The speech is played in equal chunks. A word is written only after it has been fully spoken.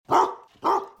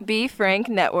B. Frank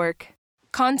Network.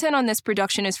 Content on this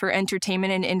production is for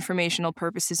entertainment and informational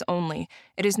purposes only.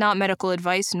 It is not medical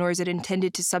advice, nor is it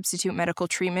intended to substitute medical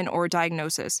treatment or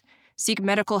diagnosis. Seek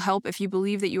medical help if you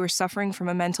believe that you are suffering from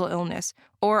a mental illness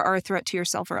or are a threat to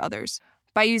yourself or others.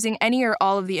 By using any or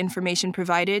all of the information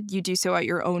provided, you do so at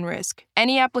your own risk.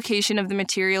 Any application of the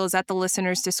material is at the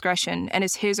listener's discretion and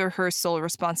is his or her sole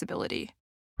responsibility.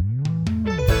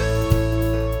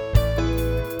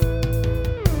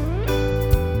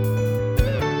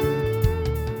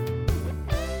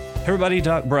 Hey everybody,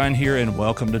 Doc Brian here, and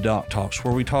welcome to Doc Talks,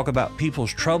 where we talk about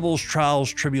people's troubles,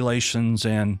 trials, tribulations,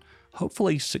 and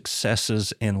hopefully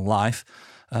successes in life.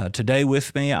 Today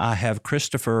with me, I have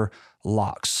Christopher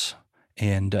Laux,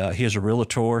 and he is a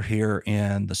realtor here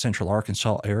in the Central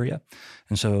Arkansas area.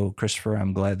 And so, Christopher,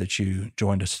 I'm glad that you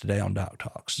joined us today on Doc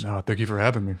Talks. No, thank you for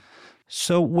having me.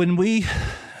 So when we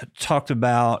talked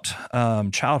about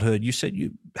childhood, you said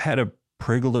you had a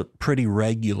pretty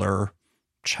regular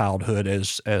childhood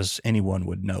as anyone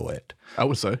would know it. I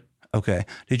would say. Okay.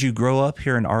 Did you grow up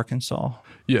here in Arkansas?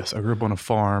 Yes, I grew up on a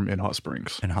farm in Hot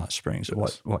Springs. In Hot Springs.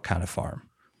 Yes. What kind of farm?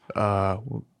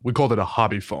 We called it a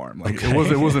hobby farm. Like Okay.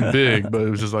 it wasn't big, but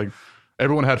it was just like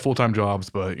everyone had full-time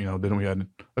jobs, but then we had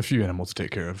a few animals to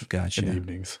take care of Gotcha. in the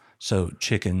evenings. So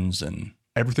chickens and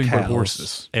Everything cows, but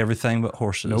horses. Everything but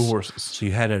horses. No horses. So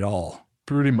you had it all.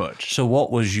 Pretty much. So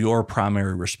what was your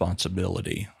primary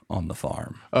responsibility on the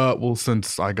farm? Well,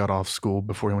 since I got off school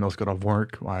before anyone else got off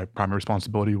work, my primary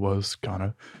responsibility was kind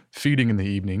of feeding in the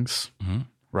evenings,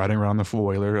 riding around the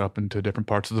four-wheeler up into different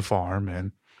parts of the farm,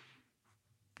 and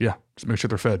just make sure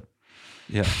they're fed.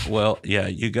 Yeah. Well, yeah,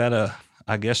 you gotta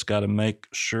make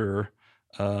sure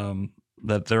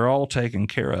that they're all taken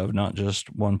care of, not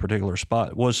just one particular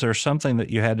spot. Was there something that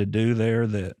you had to do there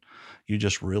that you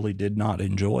just really did not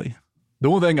enjoy? The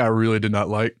one thing I really did not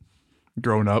like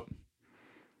growing up,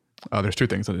 there's two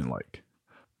things I didn't like.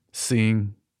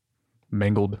 Seeing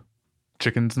mangled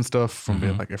chickens and stuff from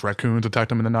being like if raccoons attacked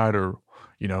them in the night or,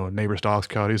 neighbors' dogs,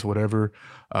 coyotes, whatever.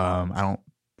 I don't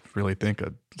really think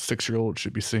a 6-year-old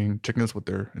should be seeing chickens with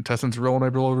their intestines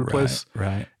rolling all over the place.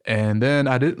 Right. And then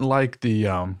I didn't like the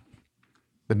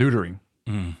neutering.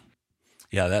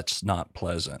 Yeah, that's not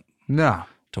pleasant Nah,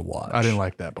 to watch. I didn't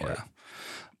like that part. Yeah.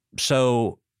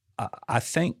 So I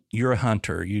think you're a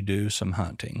hunter. You do some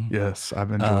hunting. Yes,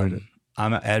 I've enjoyed it.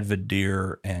 I'm an avid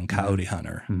deer and coyote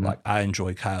hunter. Like I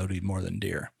enjoy coyote more than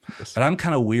deer. Yes. But I'm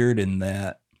kind of weird in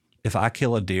that if I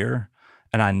kill a deer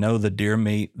and I know the deer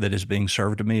meat that is being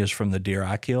served to me is from the deer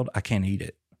I killed, I can't eat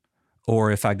it.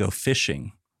 Or if I go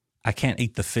fishing, I can't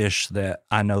eat the fish that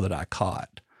I know that I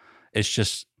caught. It's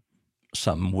just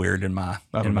something weird in my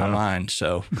mind.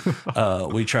 So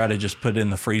we try to just put it in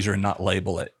the freezer and not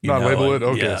label it. Label it?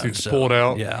 Okay, Yeah, so you just pull it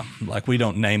out? Yeah, like we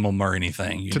don't name them or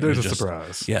anything. Today's a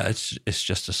surprise. Yeah, it's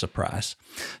just a surprise.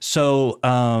 So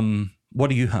what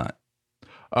do you hunt?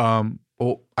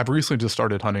 Well, I've recently just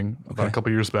started hunting about Okay. a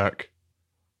couple years back.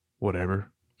 Whatever.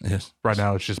 Yes. Right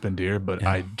now it's just been deer, but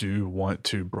I do want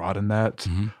to broaden that.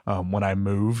 When I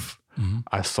move,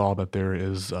 I saw that there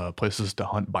is places to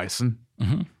hunt bison.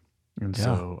 And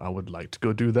so I would like to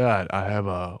go do that. I have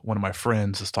one of my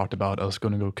friends has talked about us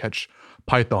going to go catch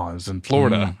pythons in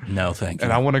Florida. No, thank you.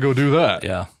 And I want to go do that.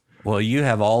 Yeah. Well, you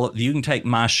can take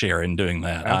my share in doing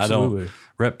that. Absolutely.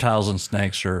 Reptiles and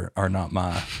snakes are not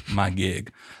my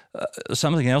gig.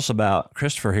 Something else about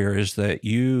Christopher here is that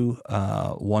you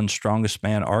won Strongest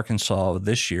Man Arkansas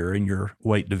this year in your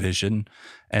weight division,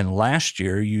 and last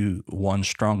year you won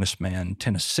Strongest Man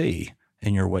Tennessee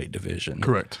in your weight division.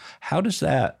 Correct. How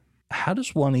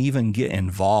does one even get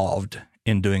involved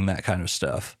in doing that kind of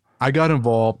stuff? I got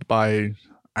involved by,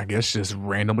 I guess, just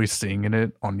randomly seeing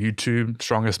it on YouTube,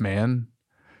 Strongest Man.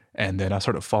 And then I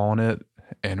started following it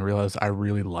and realized I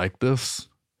really like this.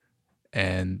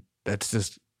 And that's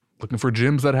just looking for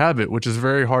gyms that have it, which is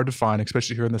very hard to find,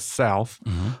 especially here in the South.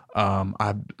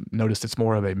 I've noticed it's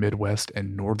more of a Midwest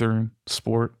and Northern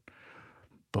sport.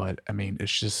 But I mean,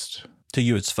 it's just, To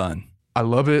you, it's fun. I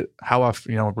love it. How I've,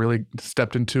 really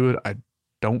stepped into it. I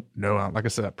don't know. Like I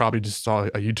said, I probably just saw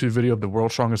a YouTube video of the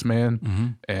World's Strongest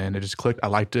Man and it just clicked. I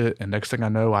liked it. And next thing I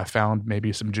know, I found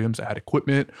maybe some gyms that had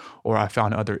equipment, or I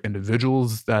found other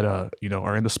individuals that,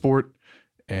 are in the sport,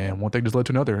 and one thing just led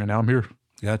to another. And now I'm here.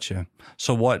 Gotcha.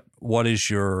 So what is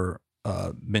your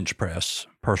bench press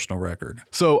personal record?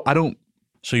 So I don't,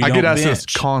 So you I don't get asked this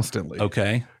bench. constantly.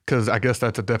 Okay. Because I guess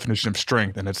that's a definition of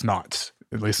strength, and it's not.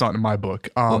 At least not in my book.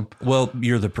 Well,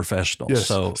 you're the professional. Yes.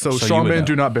 So you would strongmen know.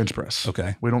 do not bench press.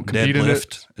 Okay. We don't compete in it.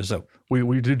 Deadlift, is that?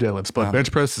 We do deadlifts, but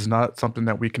bench press is not something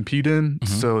that we compete in.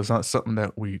 So it's not something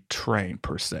that we train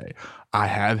per se. I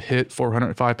have hit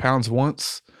 405 pounds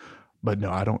once, But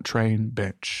no, I don't train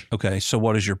bench. Okay. So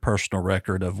what is your personal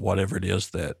record of whatever it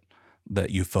is that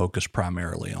you focus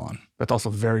primarily on? That's also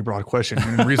a very broad question.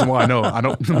 And the reason why I'm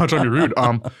not trying to be rude.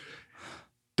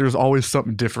 There's always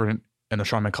something different in the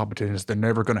strongman competitions. They're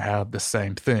never going to have the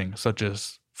same thing, such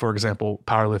as, for example,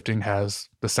 powerlifting has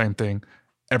the same thing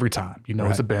every time. You know,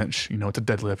 Right. It's a bench, you know, it's a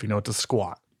deadlift, you know, it's a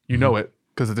squat. You know it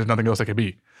because there's nothing else it could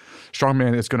be.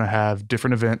 Strongman is going to have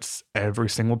different events every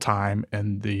single time,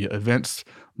 and the events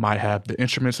might have the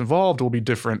instruments involved will be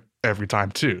different every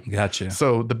time too. Gotcha.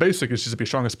 So the basic is just to be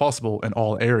strong as possible in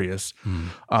all areas.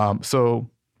 So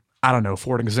I don't know,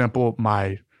 for an example,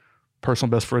 my personal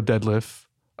best for a deadlift,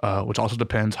 which also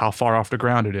depends how far off the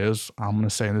ground it is. I'm going to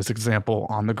say in this example,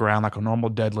 on the ground, like a normal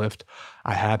deadlift,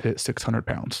 I have hit 600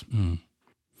 pounds.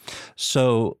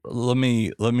 So let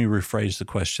me rephrase the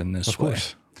question this way.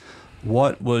 course.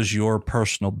 What was your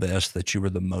personal best that you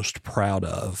were the most proud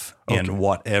of in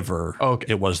whatever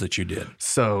it was that you did?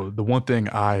 So the one thing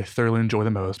I thoroughly enjoy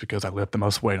the most, because I lift the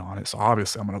most weight on it, so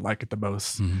obviously I'm going to like it the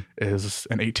most, is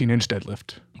an 18-inch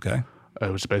deadlift. Okay.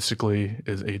 Which basically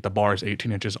is the bar is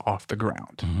 18 inches off the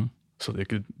ground. So they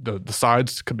could the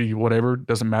sides could be whatever,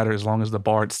 doesn't matter as long as the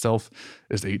bar itself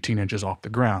is 18 inches off the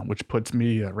ground, which puts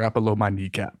me right below my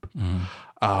kneecap.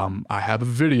 I have a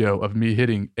video of me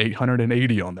hitting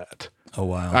 880 on that. Oh,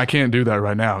 wow. I can't do that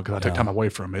right now because I took time away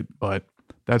from it, but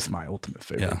that's my ultimate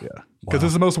favorite. Yeah, because Wow.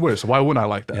 it's the most weight. So why wouldn't I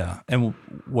like that? Yeah. And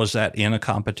was that in a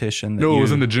competition? No, it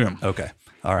was in the gym. Okay.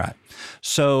 All right.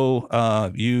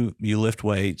 So you lift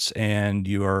weights, and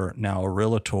you are now a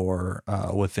realtor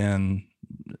within.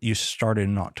 You started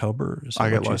in October. Is that I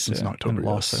got what you licensed said? in October.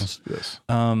 Licensed. Yes.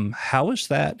 How is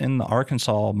that in the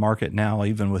Arkansas market now,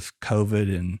 even with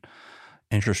COVID and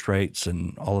interest rates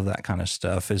and all of that kind of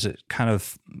stuff? Is it kind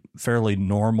of fairly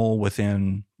normal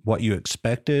within what you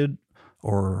expected,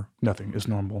 or Nothing is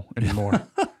normal anymore.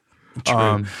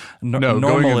 true? No, Normal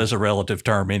going in- is a relative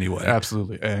term anyway.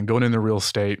 Absolutely. And going into real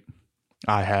estate,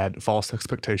 I had false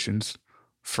expectations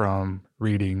from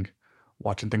reading,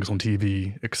 watching things on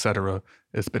TV, etc.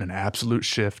 It's been an absolute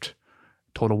shift,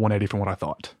 total 180 from what I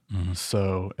thought.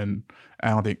 So, and I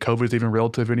don't think COVID is even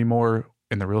relative anymore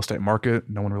in the real estate market.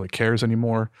 No one really cares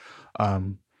anymore.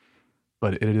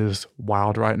 But it is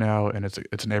wild right now, and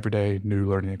it's an everyday new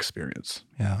learning experience.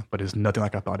 Yeah. But it's nothing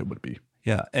like I thought it would be.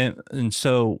 Yeah. And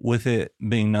so with it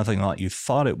being nothing like you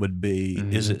thought it would be,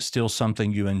 is it still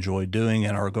something you enjoy doing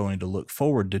and are going to look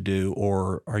forward to do,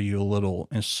 or are you a little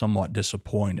and somewhat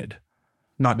disappointed?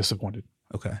 Not disappointed.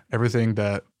 Okay. Everything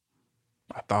that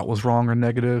I thought was wrong or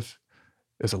negative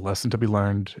is a lesson to be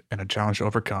learned and a challenge to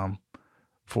overcome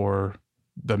for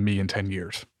the me in 10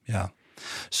 years. Yeah.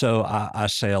 So I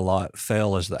say a lot,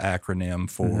 FAIL is the acronym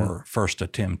for first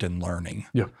attempt in learning.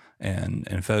 Yeah.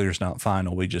 And failure's not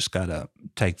final. We just got to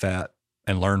take that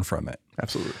and learn from it.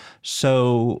 Absolutely.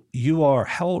 So you are,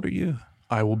 how old are you?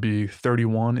 I will be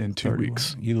 31 in 2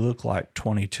 weeks. You look like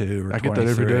 22 or 23. I get that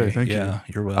every day. Thank you. Yeah,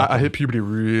 you're welcome. I hit puberty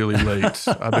really late.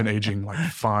 I've been aging like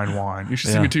fine wine. You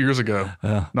should see me 2 years ago.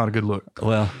 Yeah. Not a good look.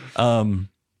 Well,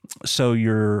 so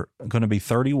you're going to be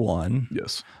 31.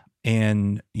 Yes.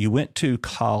 And you went to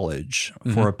college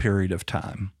for a period of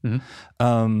time.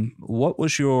 What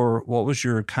was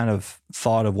your kind of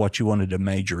thought of what you wanted to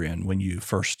major in when you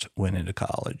first went into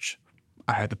college?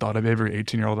 I had the thought of every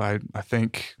 18-year-old. I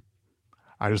think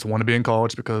I just want to be in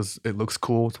college because it looks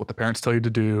cool. It's what the parents tell you to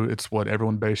do. It's what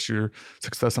everyone base your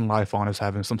success in life on, is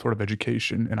having some sort of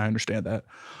education. And I understand that.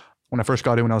 When I first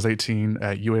got in when I was 18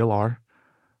 at UALR,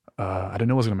 I didn't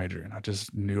know what I was going to major in. I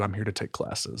just knew I'm here to take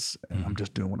classes, and I'm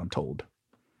just doing what I'm told.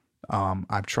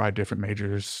 I've tried different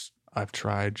majors. I've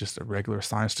tried just a regular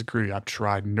science degree. I've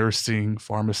tried nursing,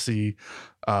 pharmacy,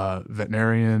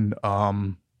 veterinarian,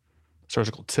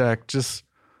 surgical tech, just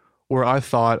where I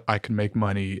thought I could make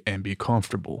money and be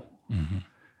comfortable.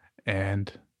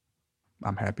 And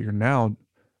I'm happier now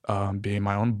being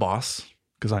my own boss,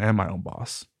 because I am my own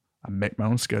boss. I make my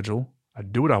own schedule. I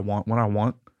do what I want when I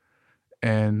want.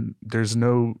 And there's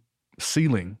no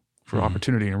ceiling for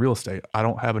opportunity in real estate. I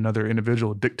don't have another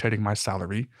individual dictating my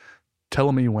salary,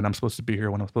 telling me when I'm supposed to be here,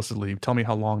 when I'm supposed to leave, tell me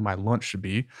how long my lunch should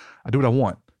be. I do what I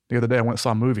want. The other day I went and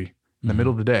saw a movie in the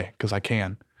middle of the day because I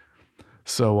can.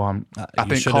 So I you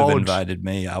think should college, have invited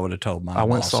me. I would have told my I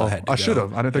went boss saw. I had to I go. should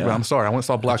have. I didn't think about it. I'm sorry. I went and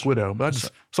saw Black Widow, but I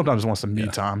just sometimes want some me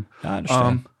time. I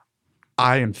understand.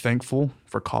 I am thankful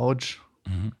for college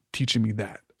teaching me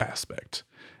that aspect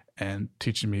and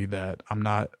teaching me that I'm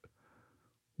not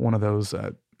one of those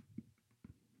that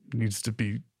needs to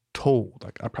be told.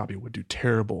 Like I probably would do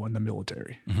terrible in the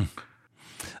military.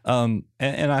 And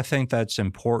I think that's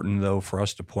important, though, for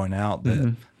us to point out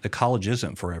that the college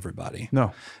isn't for everybody.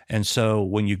 No. And so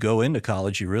when you go into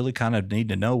college, you really kind of need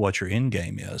to know what your end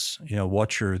game is,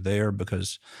 what you're there,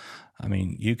 because, I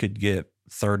mean, you could get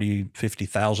 $30,000,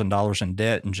 $50,000 in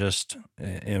debt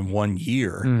in 1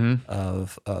 year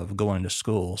of going to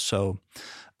school. So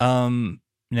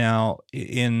now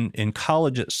in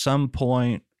college, at some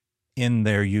point in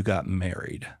there, you got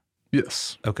married.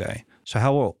 Yes. Okay. So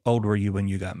how old were you when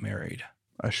you got married?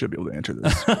 I should be able to answer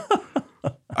this.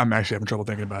 I'm actually having trouble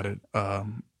thinking about it.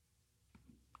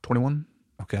 21.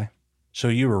 Okay. So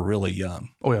you were really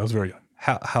young. Oh yeah, I was very young.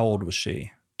 How old was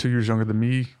she? 2 years younger than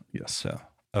me. Yes. So,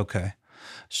 okay.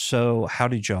 So how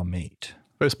did y'all meet?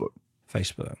 Facebook.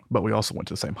 But we also went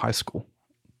to the same high school.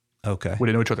 Okay. We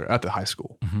didn't know each other at the high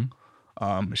school.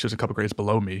 She was a couple grades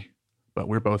below me, but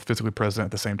we were both physically present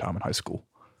at the same time in high school.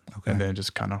 Okay. And then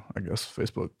just kind of, I guess,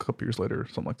 Facebook a couple years later,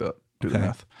 something like that. Do the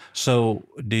math. So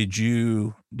did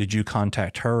you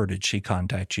contact her, or did she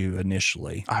contact you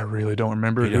initially? I really don't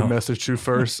remember who messaged you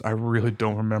first. I really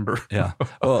don't remember. Yeah.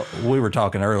 Well, we were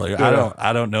talking earlier. Yeah.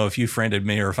 I don't know if you friended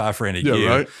me or if I friended you.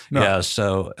 Right? No. Yeah.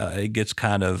 So it gets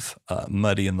kind of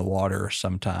muddy in the water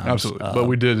sometimes. Absolutely. But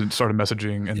we did start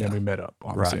messaging, and then we met up,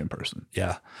 obviously, in person.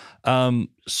 Yeah.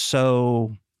 That,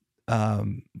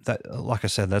 like I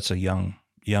said, that's a young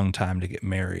time to get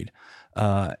married.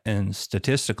 And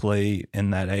statistically,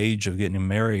 in that age of getting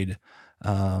married,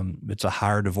 it's a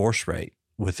higher divorce rate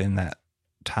within that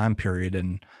time period.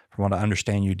 And from what I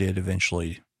understand, you did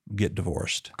eventually get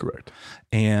divorced. Correct.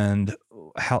 And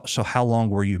how long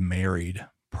were you married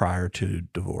prior to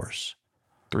divorce?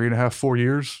 3.5, 4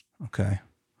 years. Okay.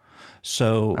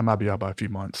 So I might be out by a few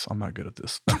months. I'm not good at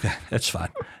this. Okay, that's fine.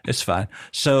 It's fine.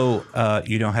 So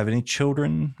you don't have any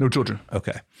children? No children.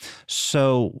 Okay.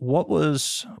 So what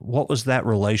was that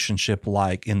relationship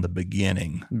like in the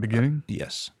beginning? In the beginning?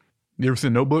 Yes. You ever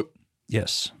seen Notebook?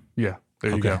 Yes. Yeah.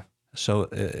 There you go. So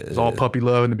it's all puppy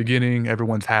love in the beginning.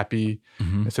 Everyone's happy.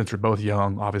 Mm-hmm. And since we're both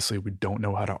young, obviously we don't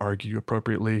know how to argue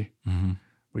appropriately. Mm-hmm.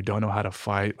 We don't know how to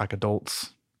fight like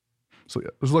adults. So yeah,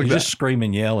 it was like you that. just scream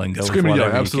and yell and go Screaming, with yeah,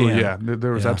 whatever absolutely, you yeah. can.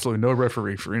 There was absolutely no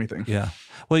referee for anything. Yeah.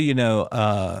 Well,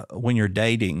 when you're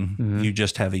dating, you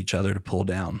just have each other to pull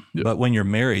down. Yep. But when you're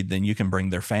married, then you can bring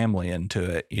their family into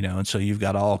it, and so you've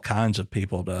got all kinds of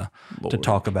people to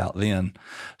talk about then.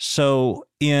 So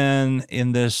in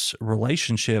this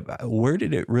relationship, where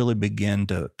did it really begin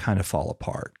to kind of fall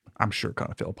apart? I'm sure it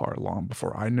kind of fell apart long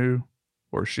before I knew,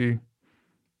 or she,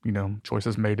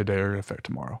 choices made today are affect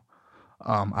tomorrow.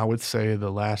 I would say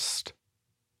the last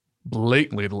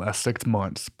 6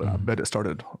 months, but I bet it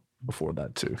started before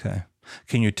that too. Okay.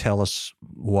 Can you tell us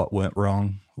what went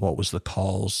wrong? What was the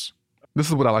cause? This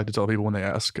is what I like to tell people when they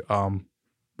ask.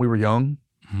 We were young.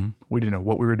 Mm-hmm. We didn't know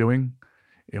what we were doing,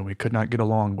 and we could not get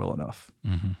along well enough.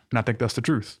 Mm-hmm. And I think that's the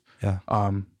truth. Yeah.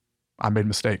 I made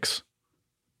mistakes.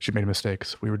 She made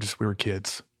mistakes. We were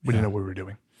kids. We didn't know what we were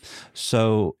doing.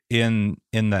 So in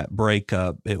that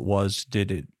breakup, was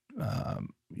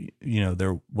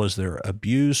there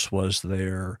abuse? Was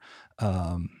there,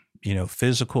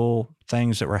 physical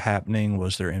things that were happening?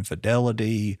 Was there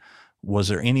infidelity? Was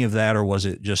there any of that, or was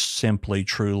it just simply,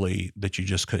 truly that you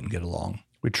just couldn't get along?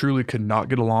 We truly could not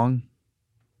get along,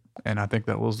 and I think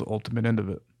that was the ultimate end of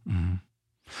it. Mm-hmm.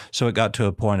 So it got to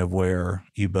a point of where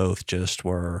you both just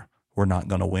we're not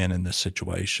going to win in this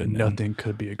situation. Nothing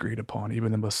could be agreed upon.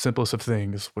 Even the most simplest of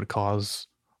things would cause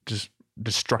just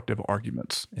destructive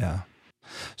arguments. Yeah.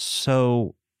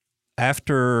 So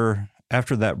after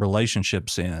that relationship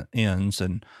ends,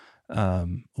 and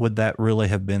would that really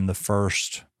have been the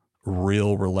first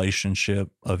real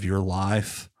relationship of your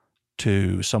life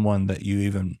to someone that you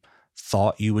even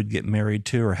thought you would get married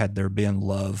to, or had there been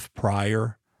love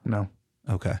prior? No.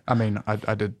 Okay. I mean,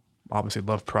 I did obviously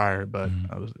love prior, but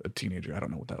I was a teenager. I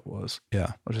don't know what that was. Yeah.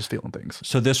 I was just feeling things.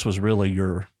 So this was really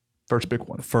your first big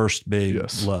one. First big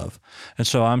love. And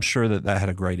so I'm sure that had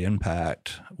a great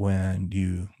impact when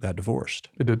you got divorced.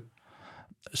 It did.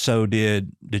 So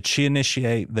did she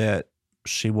initiate that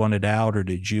she wanted out, or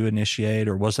did you initiate,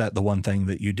 or was that the one thing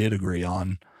that you did agree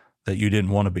on, that you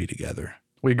didn't want to be together?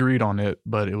 We agreed on it,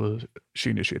 but she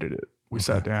initiated it. We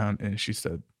sat down and she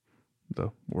said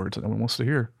the words that no one wants to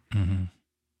hear. Mm-hmm.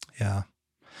 Yeah.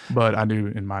 But I knew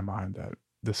in my mind that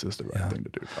this is the right thing to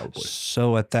do, probably.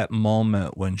 So at that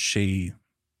moment when she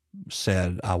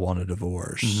said, I want a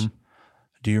divorce,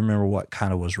 do you remember what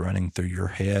kind of was running through your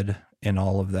head in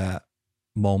all of that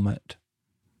moment?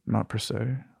 Not per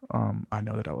se. I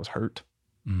know that I was hurt.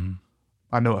 Mm-hmm.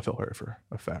 I know I felt hurt for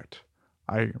a fact.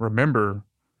 I remember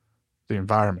the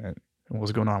environment and what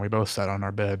was going on. We both sat on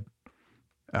our bed,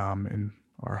 and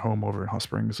our home over in Hot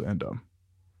Springs, and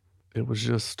it was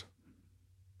just,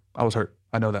 I was hurt.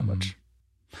 I know that much.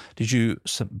 Did you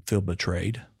feel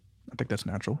betrayed? I think that's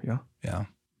natural. Yeah. Yeah.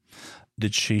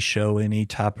 Did she show any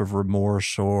type of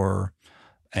remorse or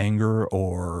anger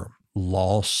or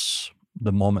loss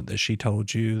the moment that she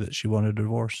told you that she wanted a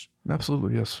divorce?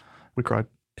 Absolutely. Yes. We cried.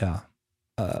 Yeah.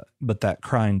 But that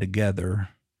crying together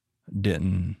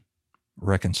didn't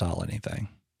reconcile anything.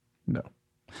 No.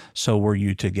 So were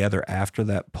you together after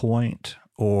that point,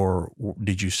 or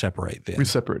did you separate then? We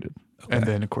separated. Okay. And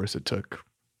then, of course, it took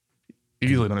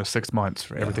easily another 6 months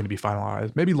for everything to be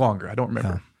finalized. Maybe longer. I don't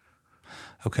remember.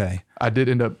 Okay. I did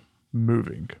end up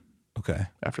moving Okay.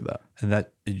 after that. And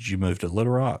did you move to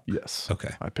Little Rock? Yes.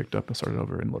 Okay. I picked up and started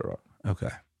over in Little Rock.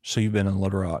 Okay. So you've been in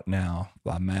Little Rock now,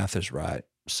 my math is right,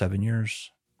 7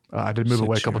 years? I did move 6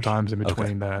 away a couple years. times in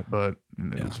between that, but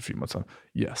it Yeah. was a few months on.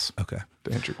 Yes. Okay.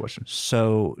 To answer your question.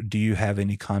 So do you have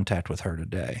any contact with her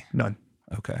today? None.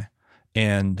 Okay.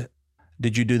 And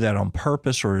did you do that on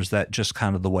purpose, or is that just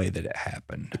kind of the way that it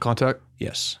happened? The contact,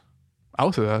 Yes. I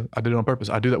would say that. I did it on purpose.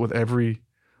 I do that with every,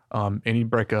 any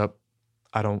breakup.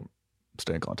 I don't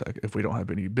stay in contact. If we don't have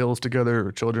any bills together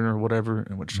or children or whatever,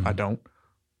 in which I don't,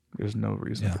 there's no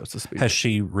reason for us to speak. Has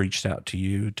she reached out to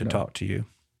you to No. talk to you?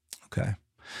 Okay.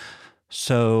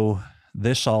 So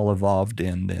this all evolved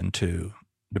into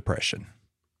depression.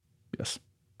 Yes.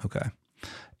 Okay.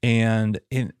 And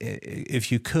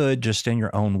if you could, just in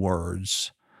your own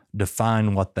words,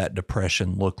 define what that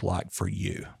depression looked like for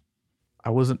you. I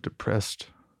wasn't depressed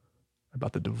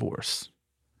about the divorce.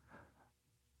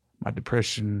 My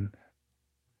depression,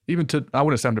 I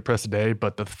wouldn't say I'm depressed today,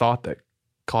 but the thought that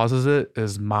causes it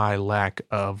is my lack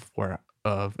of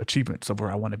achievements of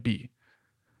where I want to be.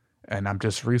 And I'm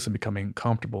just recently becoming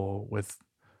comfortable with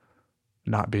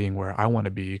not being where I want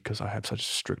to be because I have such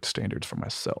strict standards for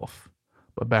myself.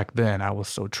 But back then, I was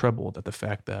so troubled at the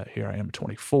fact that here I am at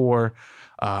 24.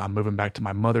 I'm moving back to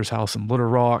my mother's house in Little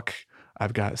Rock.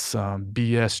 I've got some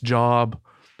BS job.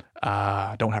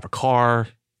 I don't have a car.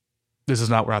 This is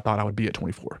not where I thought I would be at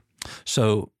 24.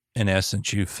 So in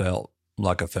essence, you felt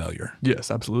like a failure Yes,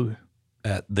 absolutely.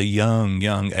 at the young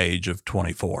age of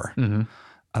 24.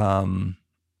 Mm-hmm.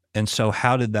 And so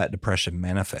how did that depression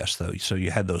manifest though? So you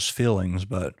had those feelings,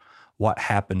 but what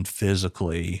happened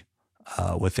physically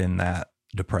within that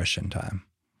depression time?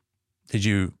 Did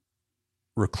you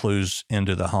recluse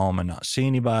into the home and not see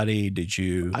anybody? Did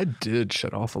you? I did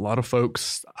shut off a lot of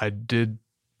folks. I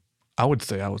would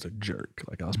say I was a jerk.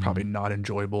 Like I was probably not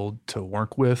enjoyable to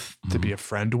work with, to be a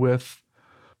friend with.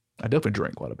 I definitely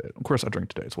drank quite a bit. Of course I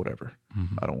drink today. It's whatever.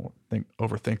 I don't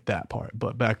overthink that part.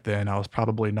 But back then I was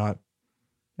probably not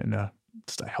in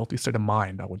just a healthy state of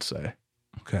mind, I would say.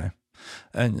 Okay.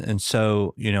 And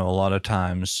so, a lot of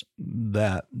times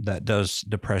that does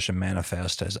depression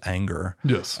manifest as anger.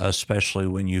 Yes. Especially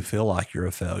when you feel like you're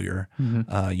a failure.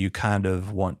 You kind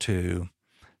of want to,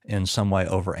 in some way,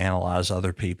 overanalyze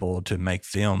other people to make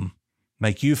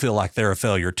you feel like they're a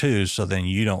failure too, so then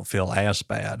you don't feel as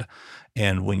bad.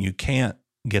 And when you can't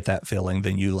get that feeling,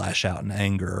 then you lash out in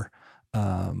anger.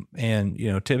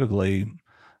 And typically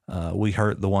we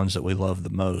hurt the ones that we love the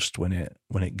most when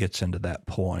it gets into that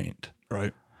point.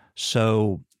 Right.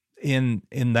 So in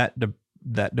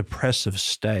that depressive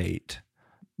state,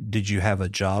 did you have a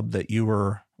job that you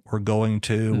were going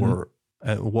to, or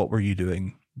what were you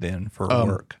doing then for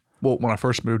work? Well, when I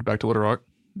first moved back to Little Rock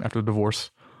after the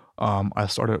divorce, I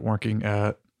started working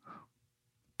at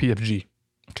PFG,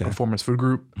 Performance Food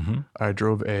Group. I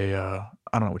drove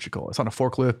I don't know what you call it. It's not a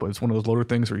forklift, but it's one of those loader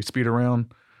things where you speed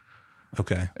around.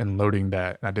 Okay. And loading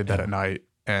that. And I did that at night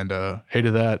and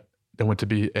hated that. Then went to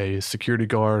be a security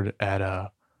guard at an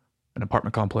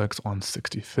apartment complex on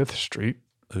 65th Street.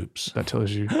 Oops. That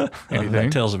tells you anything.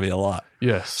 That tells me a lot.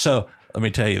 Yes. So let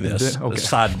me tell you this, Okay. a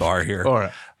sidebar here. All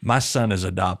right. My son is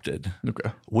adopted.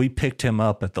 Okay. We picked him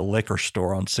up at the liquor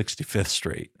store on 65th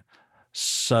Street.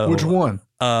 So Which one?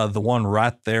 The one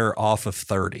right there off of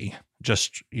 30,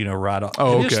 just, right off.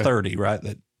 Oh, It is okay. 30, right?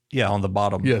 On the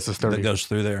bottom. Yes, it's 30. That goes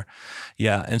through there.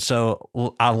 Yeah. And so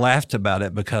I laughed about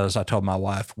it because I told my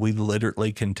wife, we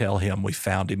literally can tell him we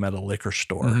found him at a liquor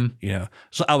store,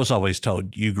 So I was always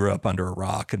told you grew up under a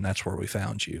rock and that's where we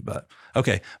found you. But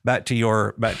okay, back to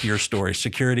your story.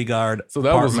 Security guard. So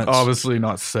that was apartments. obviously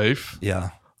not safe.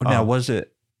 Yeah. Now, was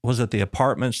it the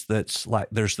apartments that's like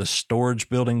there's the storage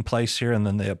building place here and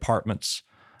then the apartments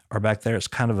are back there? It's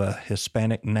kind of a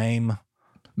Hispanic name.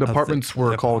 The apartments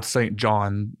were called St.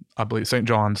 John, I believe, St.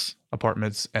 John's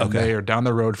Apartments, and they are down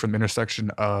the road from the intersection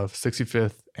of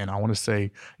 65th and I want to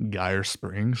say Geyer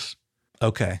Springs.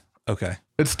 Okay. Okay.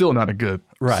 It's still not a good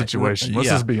situation. Let's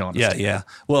just be honest. Yeah, yeah.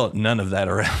 Well, none of that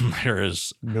around there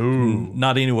is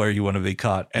not anywhere you want to be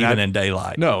caught, and even in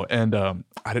daylight. No, and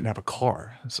I didn't have a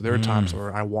car. So there were times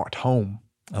where I walked home.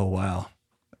 Oh, wow.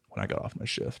 When I got off my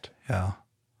shift. Yeah.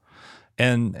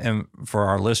 And for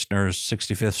our listeners,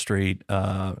 65th Street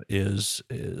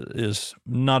is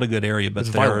not a good area, but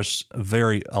there's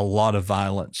a lot of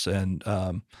violence and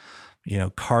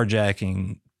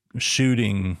carjacking,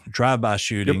 shooting, drive-by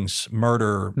shootings,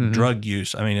 murder, drug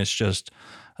use. I mean, it's just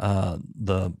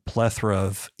the plethora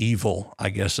of evil, I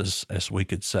guess, as we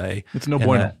could say. It's no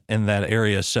bueno in that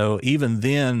area. So even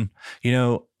then,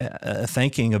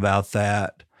 thinking about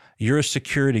that, you're a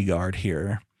security guard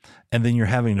here, and then you're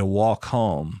having to walk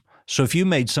home. So if you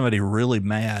made somebody really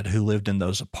mad who lived in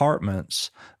those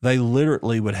apartments, they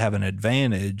literally would have an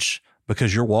advantage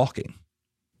because you're walking.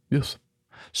 Yes.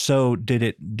 So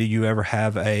did you ever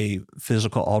have a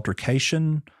physical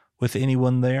altercation with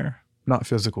anyone there? Not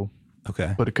physical.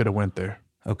 Okay. But it could have went there.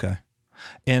 Okay.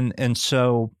 And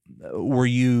so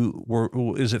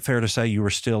is it fair to say you were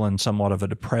still in somewhat of a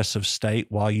depressive state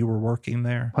while you were working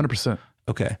there? 100%.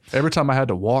 Okay. Every time I had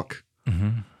to walk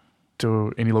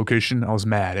to any location, I was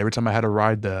mad. Every time I had to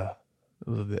ride the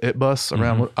IT bus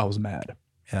around, I was mad.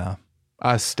 Yeah.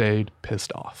 I stayed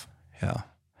pissed off. Yeah.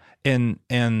 And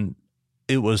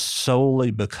it was solely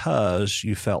because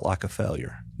you felt like a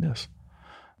failure. Yes.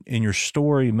 In your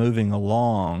story moving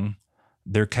along,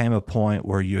 there came a point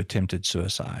where you attempted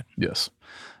suicide. Yes.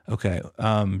 Okay.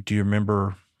 Do you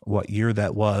remember what year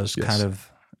that was? Yes.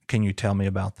 Can you tell me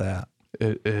about that?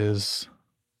 It is,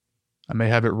 I may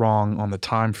have it wrong on the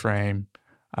time frame.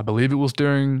 I believe it was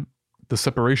during the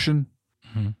separation.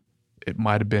 It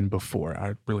might have been before.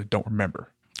 I really don't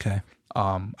remember. Okay.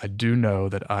 I do know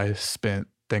that I spent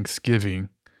Thanksgiving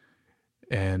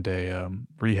and a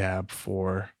rehab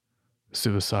for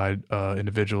suicide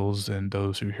individuals and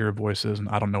those who hear voices, and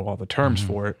I don't know all the terms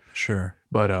for it. Sure.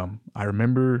 But I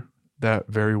remember that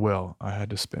very well. I had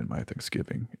to spend my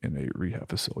Thanksgiving in a rehab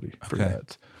facility for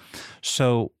that.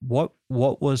 So what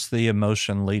was the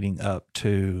emotion leading up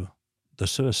to the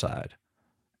suicide?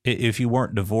 If you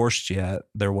weren't divorced yet,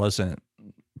 there wasn't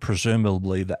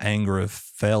presumably the anger of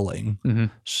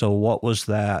failing. So what was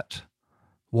that?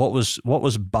 What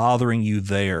was bothering you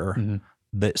there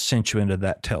that sent you into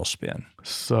that tailspin?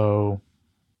 So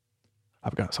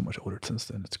I've gotten so much older since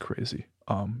then. It's crazy.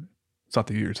 It's not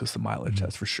the years, it's the mileage,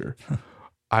 that's for sure.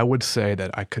 I would say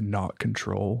that I could not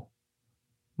control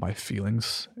my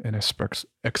feelings and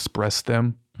express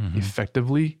them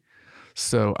effectively.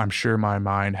 So I'm sure my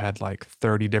mind had like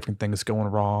 30 different things going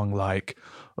wrong, like,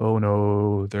 oh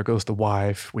no, there goes the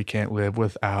wife. We can't live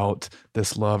without.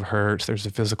 This love hurts. There's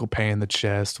a physical pain in the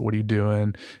chest. What are you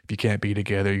doing? If you can't be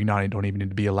together, you don't even need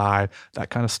to be alive. That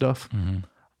kind of stuff.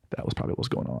 That was probably what was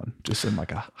going on, just in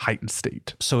like a heightened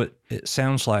state. So it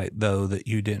sounds like, though, that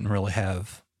you didn't really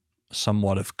have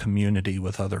somewhat of community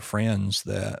with other friends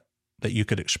that you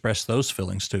could express those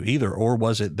feelings to either, or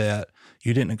was it that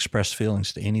you didn't express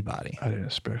feelings to anybody? I didn't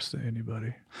express to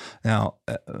anybody. Now,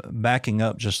 backing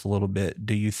up just a little bit,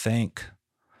 do you think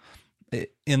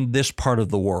in this part of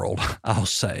the world, I'll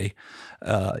say,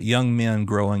 young men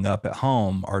growing up at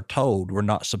home are told we're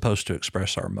not supposed to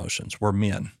express our emotions. We're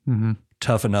men.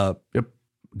 Toughen up. Yep.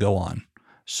 Go on.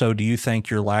 So do you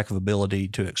think your lack of ability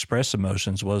to express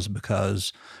emotions was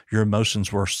because your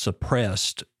emotions were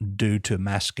suppressed due to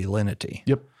masculinity?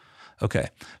 Yep. Okay.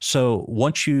 So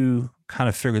once you kind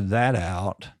of figured that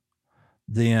out,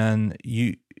 then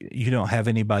you don't have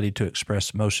anybody to express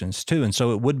emotions to. And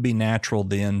so it would be natural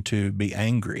then to be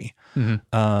angry.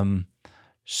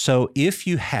 So if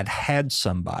you had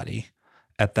somebody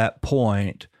at that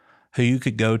point who you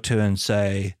could go to and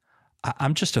say,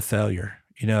 I'm just a failure.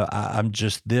 I'm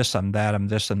just this, I'm that, I'm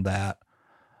this and that.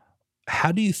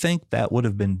 How do you think that would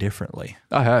have been differently?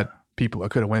 I had people I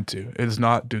could have went to. It is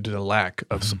not due to the lack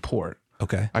of support.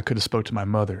 Okay. I could have spoke to my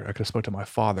mother. I could have spoke to my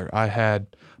father. I had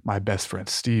my best friend,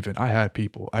 Steven. I had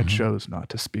people. I chose not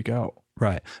to speak out.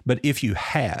 Right. But if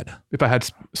I had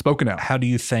spoken out, how do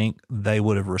you think they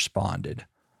would have responded?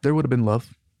 There would have been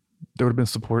love. There would have been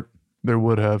support. They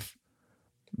would have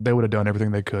done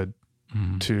everything they could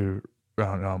to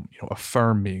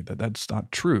affirm me that that's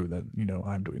not true, that,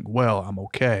 I'm doing well. I'm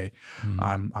okay.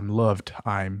 I'm loved.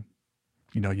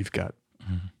 You've got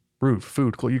roof,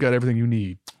 food, clothes. You got everything you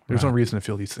need. There's no reason to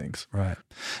feel these things. Right.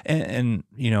 And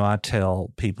I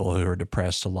tell people who are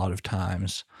depressed a lot of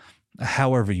times,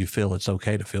 however you feel, it's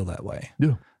okay to feel that way.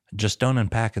 Yeah. Just don't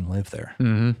unpack and live there.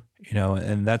 And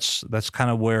that's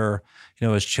kind of where,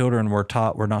 as children, we're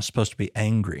taught we're not supposed to be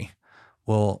angry.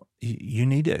 Well, you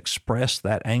need to express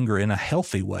that anger in a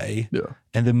healthy way Yeah.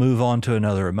 and then move on to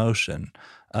another emotion.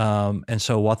 And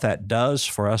so what that does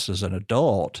for us as an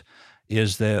adult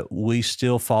is that we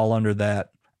still fall under that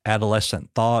adolescent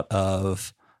thought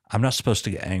of, I'm not supposed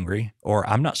to get angry, or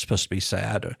I'm not supposed to be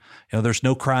sad. Or, there's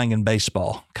no crying in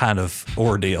baseball kind of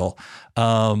ordeal.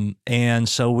 And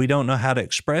so we don't know how to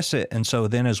express it. And so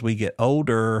then as we get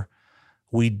older,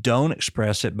 we don't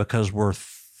express it because we're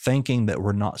thinking that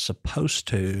we're not supposed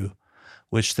to,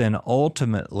 which then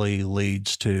ultimately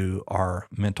leads to our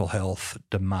mental health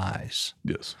demise.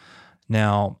 Yes.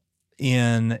 Now,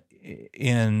 in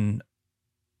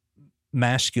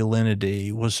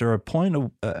masculinity, was there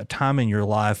a time in your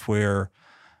life where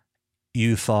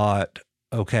you thought,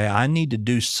 okay, I need to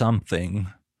do something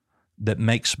that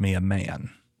makes me a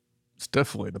man? It's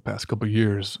definitely the past couple of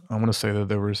years. I want to say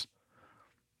that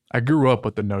I grew up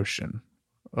with the notion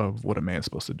of what a man's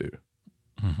supposed to do.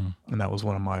 Mm-hmm. And that was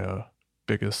one of my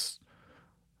biggest,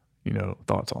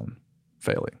 thoughts on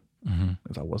failing,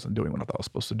 is I wasn't doing what I thought I was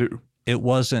supposed to do. It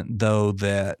wasn't, though,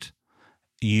 that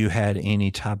you had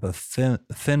any type of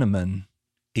feminine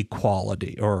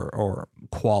equality or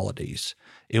qualities.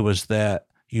 It was that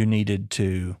you needed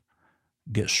to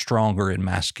get stronger in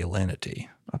masculinity.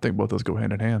 I think both those go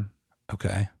hand in hand.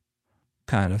 Okay.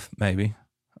 Kind of, maybe.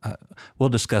 We'll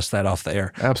discuss that off the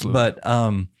air. Absolutely.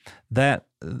 But that,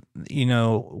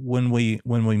 when we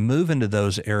move into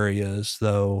those areas,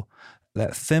 though,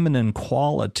 that feminine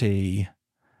quality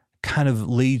kind of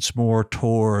leads more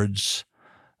towards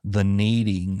the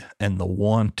needing and the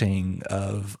wanting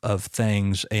of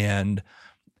things and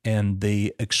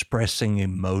the expressing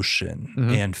emotion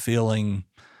and feeling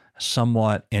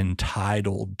somewhat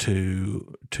entitled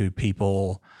to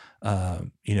people,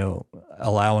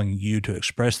 allowing you to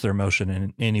express their emotion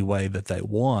in any way that they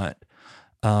want.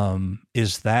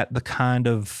 Is that the kind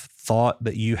of thought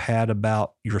that you had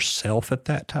about yourself at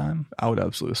that time? I would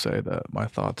absolutely say that my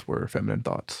thoughts were feminine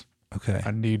thoughts. Okay.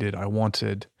 I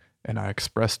wanted, and I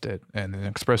expressed it, and then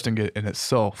expressing it in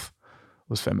itself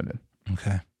was feminine.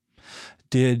 Okay.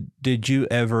 Did you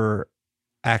ever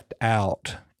act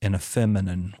out in a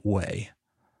feminine way,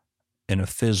 in a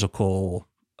physical,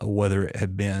 whether it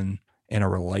had been in a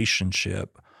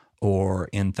relationship or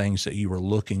in things that you were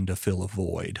looking to fill a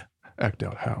void? Act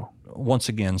out how? Once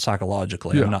again,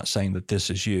 psychologically, Yeah. I'm not saying that this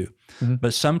is you, Mhm.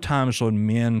 but sometimes when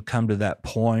men come to that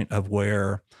point of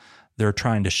where they're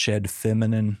trying to shed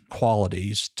feminine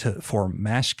qualities for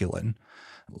masculine,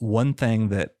 one thing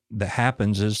that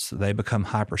happens is they become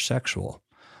hypersexual,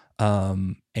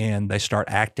 and they start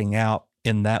acting out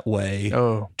in that way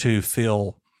Oh, to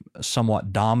feel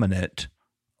somewhat dominant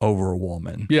over a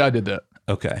woman. yeah, I did that.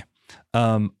 Okay.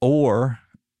 Or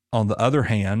on the other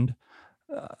hand,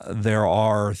 there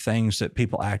are things that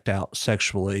people act out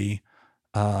sexually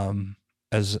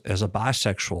as a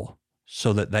bisexual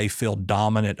so that they feel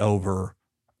dominant over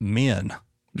men,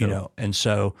 Yeah. and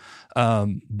so,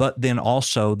 but then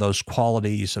also those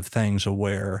qualities of things of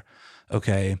where,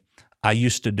 okay, I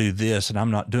used to do this and I'm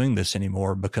not doing this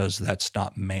anymore because that's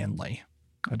not manly.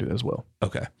 I do as well.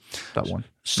 Okay. That one.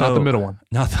 So, Not the middle one.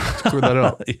 Not Clear that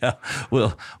up. Yeah,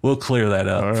 we'll clear that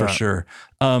up All for right. sure.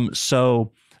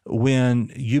 So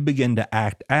when you begin to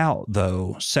act out,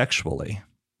 though, sexually,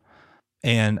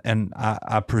 and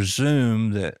I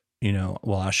presume that,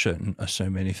 well, I shouldn't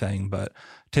assume anything, but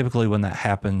typically when that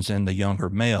happens in the younger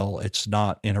male, it's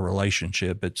not in a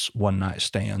relationship, it's one night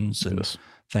stands and Yes.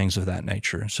 things of that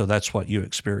nature. So that's what you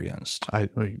experienced.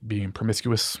 Being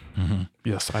promiscuous. Mm-hmm.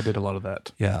 Yes, I did a lot of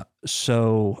that. Yeah.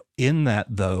 So in that,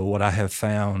 though, what I have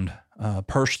found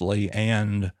personally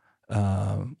and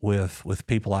with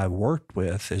people I've worked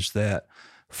with is that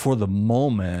for the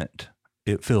moment,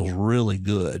 it feels really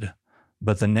good,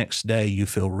 but the next day you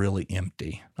feel really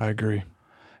empty. I agree.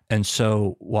 And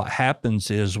so what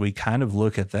happens is we kind of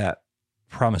look at that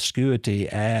promiscuity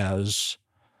as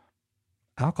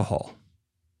alcohol.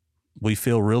 We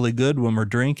feel really good when we're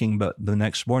drinking, but the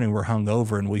next morning we're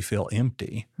hungover and we feel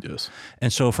empty. Yes.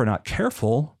 And so if we're not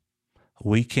careful,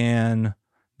 we can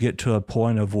get to a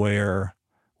point of where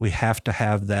we have to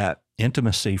have that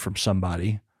intimacy from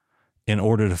somebody in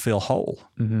order to feel whole.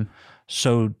 Mm-hmm.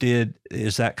 So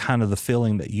is that kind of the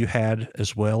feeling that you had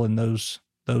as well in those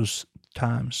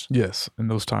times? Yes. In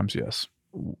those times, yes.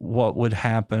 What would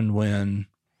happen when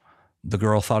the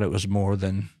girl thought it was more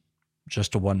than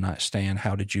just a one night stand?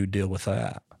 How did you deal with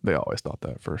that? They always thought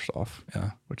that first off.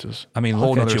 Yeah. Which is I mean, a whole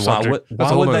look at nother you. Why subject. would, That's why a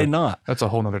whole would they nother- not? That's a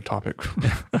whole nother topic.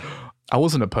 I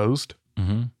wasn't opposed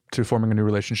Mm-hmm. to forming a new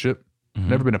relationship. Mm-hmm.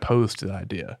 Never been opposed to the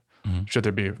idea. Mhm. Should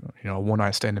there be, a one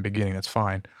night stand in the beginning, that's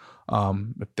fine.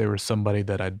 If there was somebody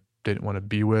that I didn't want to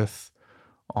be with,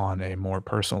 on a more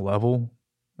personal level.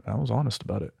 I was honest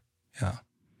about it. Yeah.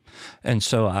 And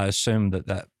so I assume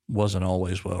that wasn't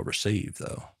always well received,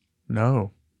 though.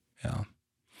 No. Yeah.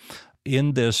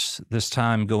 In this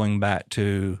time going back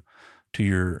to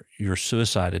your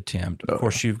suicide attempt, of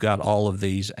course, you've got all of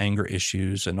these anger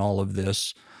issues and all of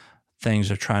this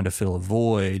things of trying to fill a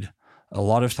void. A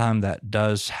lot of time that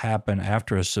does happen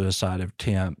after a suicide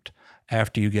attempt,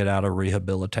 after you get out of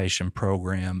rehabilitation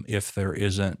program, if there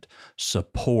isn't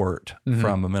support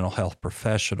from a mental health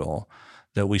professional,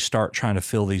 that we start trying to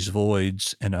fill these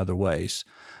voids in other ways.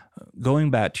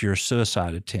 Going back to your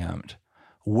suicide attempt,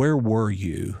 where were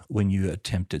you when you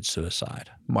attempted suicide?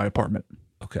 My apartment.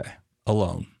 Okay.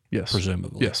 Alone? Yes.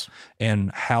 Presumably? Yes. And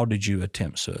how did you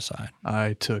attempt suicide?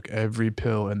 I took every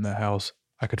pill in the house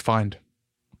I could find.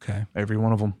 Okay. Every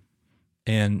one of them.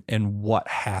 And what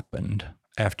happened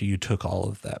after you took all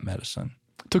of that medicine?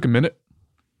 It took a minute.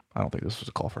 I don't think this was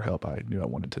a call for help. I knew I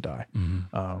wanted to die.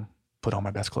 Put on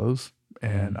my best clothes,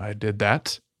 and I did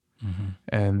that.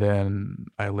 And then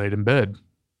I laid in bed.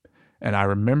 And I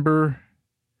remember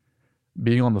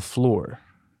being on the floor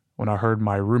when I heard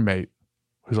my roommate,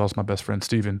 who's also my best friend,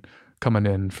 Steven, coming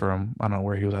in from, I don't know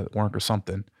where he was at work or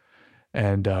something.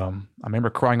 And I remember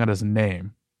crying out his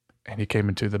name. And he came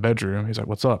into the bedroom. He's like,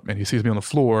 "What's up?" And he sees me on the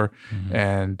floor.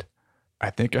 And I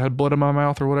think I had blood in my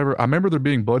mouth or whatever. I remember there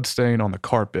being blood stain on the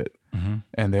carpet.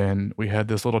 And then we had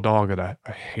this little dog that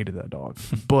I hated that dog.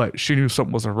 But she knew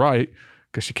something wasn't right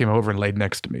because she came over and laid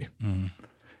next to me.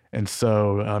 And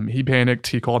so he panicked.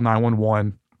 He called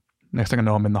 911. Next thing I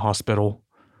know, I'm in the hospital.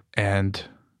 And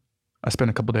I spent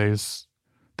a couple days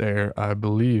there. I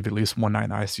believe at least one night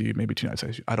in the ICU, maybe 2 nights in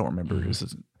ICU. I don't remember. This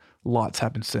is lots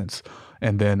happened since.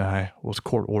 And then I was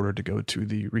court ordered to go to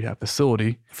the rehab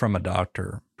facility. From a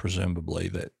doctor, presumably,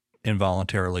 that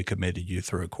involuntarily committed you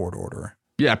through a court order.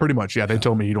 Yeah, pretty much. Yeah, they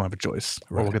told me you don't have a choice,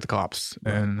 or we'll get the cops.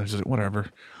 And I was just like,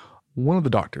 whatever. One of the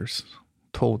doctors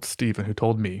told Steven, who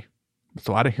told me,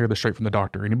 so I didn't hear this straight from the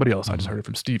doctor or anybody else. I just heard it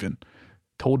from Steven.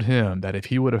 Told him that if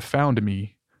he would have found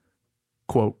me,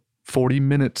 quote, 40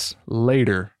 minutes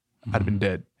later, I'd have been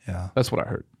dead. Yeah. That's what I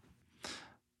heard.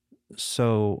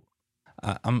 So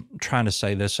I'm trying to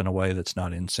say this in a way that's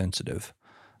not insensitive.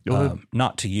 Go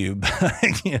Not to you,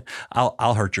 but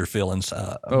I'll hurt your feelings.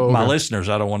 Okay. My listeners,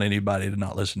 I don't want anybody to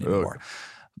not listen anymore.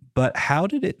 But how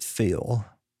did it feel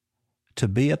to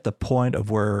be at the point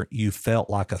of where you felt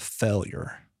like a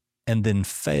failure and then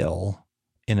fail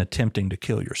in attempting to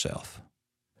kill yourself?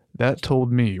 That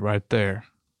told me right there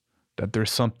that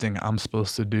there's something I'm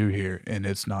supposed to do here and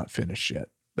it's not finished yet.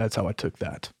 That's how I took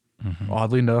that.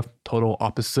 Oddly enough, total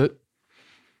opposite.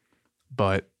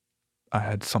 But I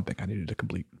had something I needed to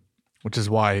complete, which is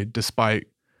why, despite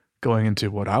going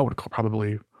into what I would call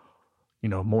probably,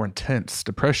 more intense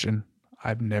depression,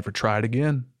 I've never tried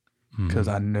again because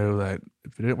I know that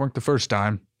if it didn't work the first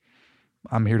time,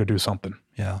 I'm here to do something.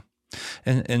 Yeah.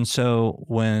 And so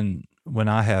when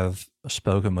I have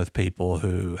spoken with people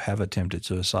who have attempted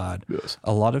suicide,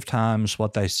 a lot of times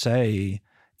what they say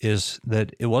is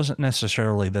that it wasn't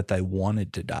necessarily that they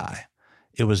wanted to die.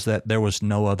 It was that there was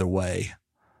no other way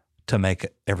to make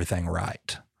everything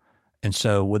right. And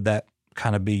so would that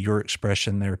kind of be your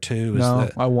expression there too? No,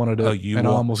 I wanted it, I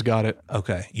almost got it.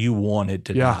 Okay. You wanted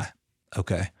to die.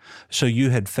 Okay. So you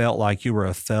had felt like you were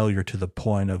a failure to the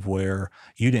point of where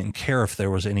you didn't care if there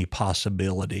was any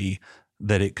possibility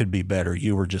that it could be better.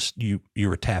 You were just, you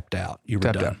were tapped out. You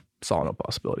were done. Saw no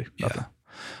possibility. Nothing. Yeah.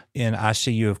 In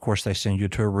ICU, of course, they send you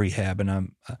to a rehab,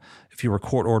 and if you were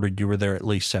court ordered, you were there at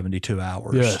least 72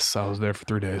 hours. Yes, I was there for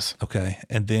 3 days. Okay.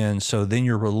 And then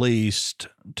you're released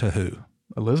to who?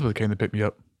 Elizabeth came to pick me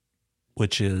up. Who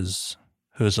is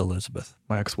Elizabeth?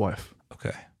 My ex-wife.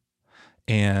 Okay.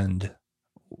 And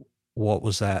what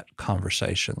was that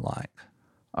conversation like?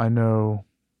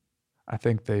 I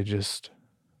think they just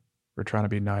were trying to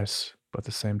be nice, but at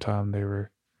the same time, they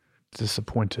were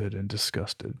disappointed and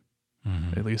disgusted.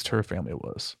 At least her family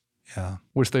was. Yeah.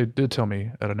 Which they did tell me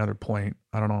at another point,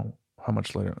 I don't know how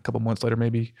much later, a couple months later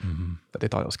maybe, that they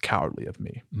thought it was cowardly of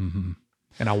me. And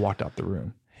I walked out the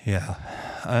room. Yeah.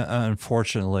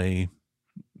 Unfortunately,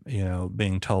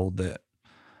 being told that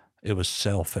it was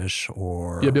selfish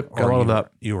or, got a lot of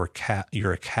that. You're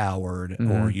a coward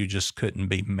or you just couldn't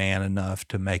be man enough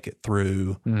to make it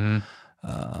through.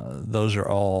 Those are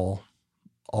all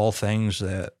things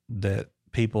that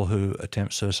people who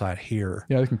attempt suicide hear.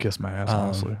 Yeah, they can kiss my ass,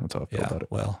 honestly. That's how I feel about it.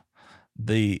 Well,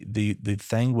 the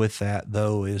thing with that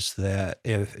though is that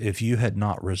if you had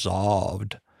not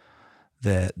resolved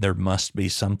that there must be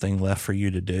something left for you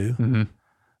to do,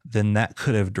 then that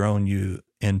could have drawn you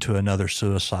into another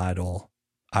suicidal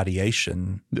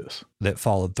ideation Yes. that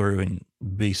followed through and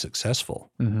be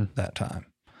successful that time.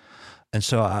 And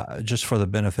so just for the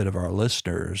benefit of our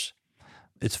listeners,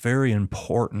 it's very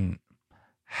important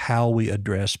how we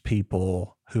address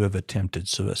people who have attempted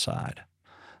suicide.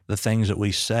 The things that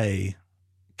we say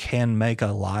can make a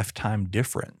lifetime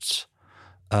difference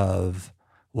of,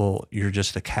 well, you're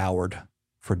just a coward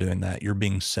for doing that. You're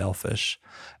being selfish,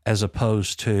 as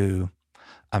opposed to,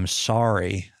 I'm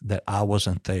sorry that I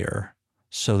wasn't there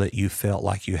so that you felt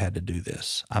like you had to do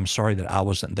this. I'm sorry that I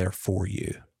wasn't there for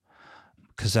you,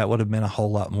 because that would have meant a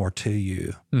whole lot more to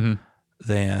you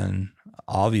than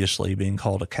obviously being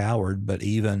called a coward, but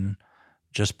even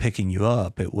just picking you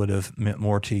up, it would have meant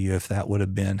more to you if that would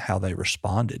have been how they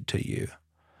responded to you.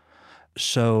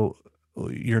 So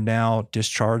you're now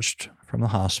discharged from the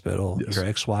hospital. Yes. Your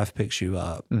ex-wife picks you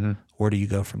up. Where do you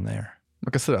go from there?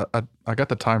 Like I said, I got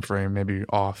the time frame maybe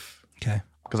off. Okay.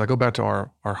 Because I go back to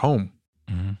our home.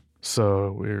 Mm-hmm.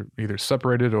 So we're either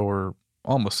separated or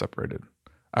almost separated.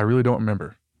 I really don't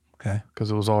remember. Okay.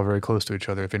 Because it was all very close to each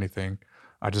other, if anything.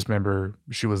 I just remember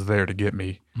she was there to get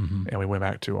me, and we went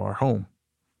back to our home.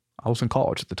 I was in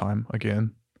college at the time,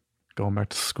 again, going back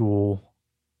to school.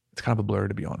 It's kind of a blur,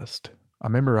 to be honest. I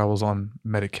remember I was on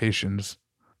medications.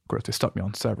 Of course, they stuck me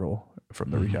on several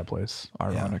from the rehab place.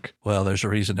 Ironic. Yeah. Well, there's a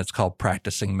reason it's called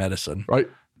practicing medicine. Right?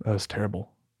 That was terrible.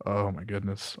 Oh, my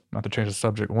goodness. Not to change the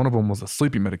subject. One of them was a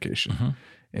sleeping medication,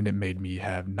 and it made me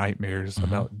have nightmares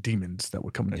about demons that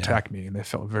would come and attack me, and they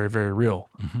felt very, very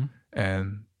real.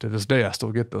 And to this day, I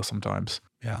still get those sometimes.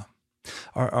 Yeah.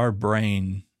 Our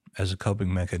brain, as a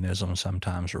coping mechanism,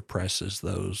 sometimes represses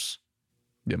those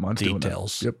Mine's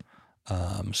details. Doing that.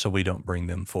 Yep. So we don't bring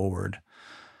them forward.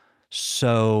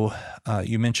 So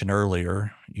you mentioned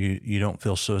earlier you don't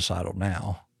feel suicidal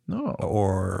now. No.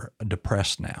 Or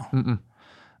depressed now.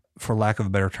 For lack of a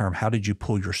better term, how did you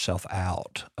pull yourself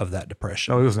out of that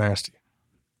depression? Oh, it was nasty.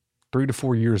 3 to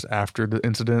 4 years after the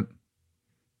incident,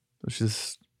 it was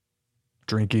just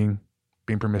drinking,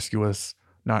 being promiscuous,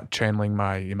 not channeling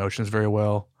my emotions very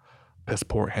well, piss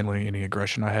poor at handling any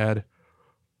aggression I had.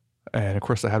 And of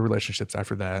course, I had relationships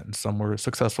after that, and some were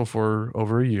successful for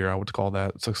over a year. I would call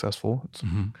that successful.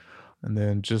 And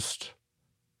then just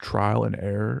trial and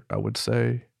error, I would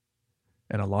say,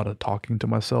 and a lot of talking to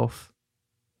myself.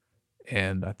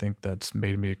 And I think that's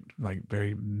made me like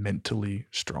very mentally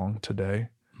strong today,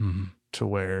 to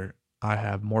where I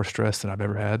have more stress than I've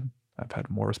ever had. I've had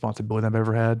more responsibility than I've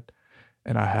ever had.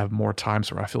 And I have more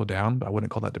times where I feel down, but I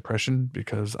wouldn't call that depression,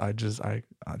 because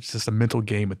it's just a mental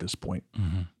game at this point.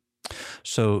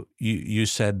 So you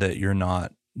said that you're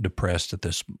not depressed at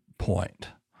this point.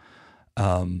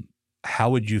 How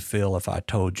would you feel if I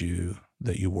told you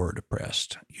that you were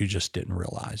depressed? You just didn't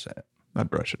realize it.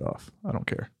 I'd brush it off. I don't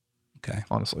care. Okay.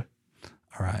 Honestly.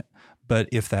 All right. But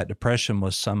if that depression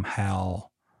was somehow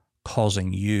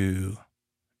causing you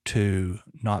to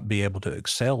not be able to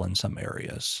excel in some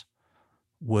areas,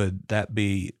 would that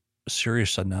be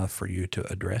serious enough for you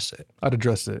to address it? I'd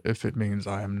address it if it means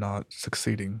I am not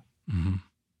succeeding.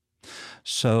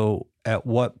 So at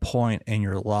what point in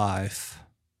your life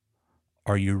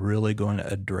are you really going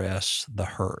to address the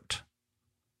hurt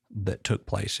that took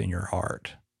place in your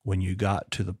heart when you got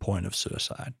to the point of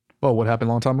suicide? Well, what happened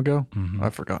a long time ago?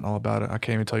 I've forgotten all about it. I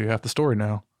can't even tell you half the story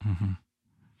now.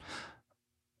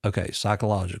 Okay,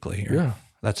 psychologically here. Yeah.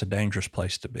 That's a dangerous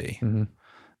place to be.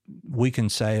 We can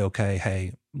say, okay,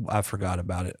 hey, I forgot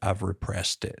about it. I've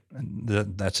repressed it. And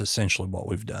that's essentially what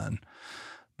we've done.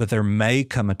 But there may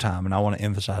come a time, and I want to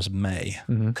emphasize may,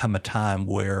 come a time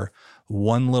where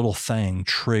one little thing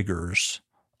triggers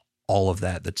all of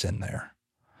that that's in there.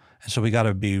 And so we got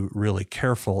to be really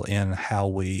careful in how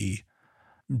we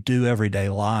do everyday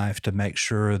life to make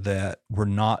sure that we're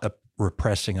not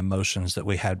repressing emotions that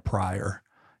we had prior.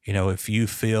 You know, if you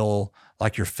feel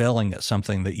like you're failing at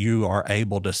something, that you are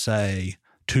able to say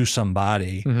to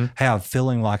somebody, hey, I'm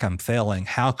feeling like I'm failing.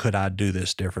 How could I do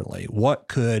this differently? What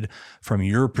could, from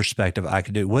your perspective, I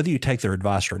could do, whether you take their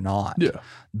advice or not,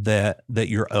 that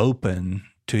you're open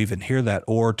to even hear that,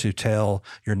 or to tell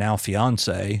your now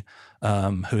fiance,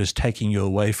 who is taking you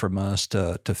away from us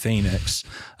to Phoenix,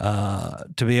 to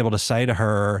be able to say to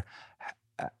her,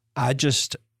 I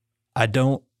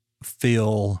don't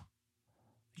feel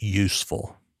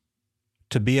useful.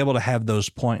 To be able to have those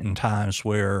point in times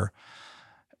where,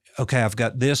 okay, I've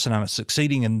got this and I'm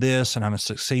succeeding in this and I'm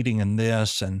succeeding in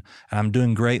this and I'm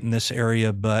doing great in this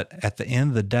area, but at the end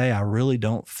of the day, I really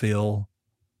don't feel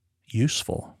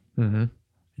useful. Do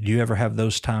you ever have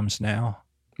those times now?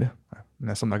 Yeah. And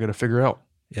that's something I got to figure out.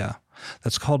 Yeah.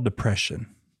 That's called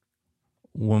depression.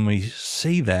 when we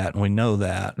see that and we know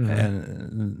that, Mhm.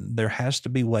 and there has to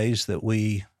be ways that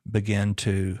we begin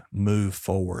to move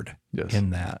forward Yes. in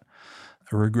that.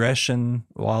 Regression,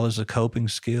 while is a coping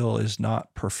skill, is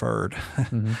not preferred.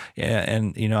 Mhm. Yeah,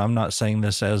 and I'm not saying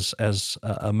this as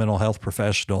a mental health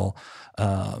professional.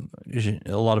 A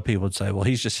lot of people would say, "Well,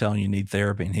 he's just telling you need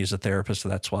therapy, and he's a therapist, so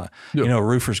that's why." Yeah. A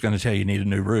roofer's going to tell you need a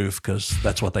new roof because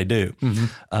that's what they do.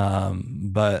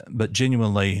 Mhm. But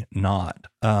genuinely not.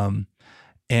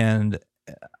 And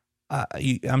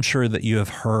I'm sure that you have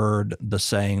heard the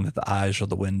saying that the eyes are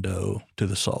the window to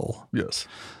the soul. Yes.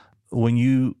 When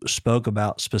you spoke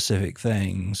about specific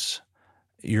things,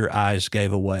 your eyes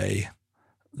gave away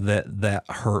that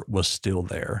hurt was still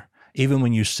there. Even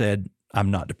when you said, "I'm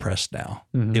not depressed now,"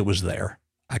 Mhm. it was there.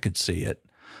 I could see it.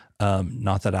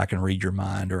 Not that I can read your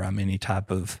mind or I'm any type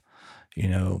of,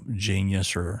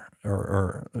 genius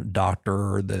or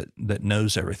doctor that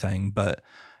knows everything, but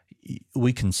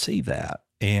we can see that.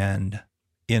 And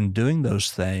in doing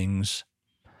those things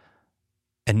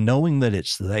and knowing that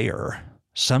it's there,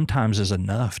 sometimes is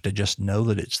enough to just know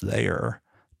that it's there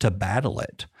to battle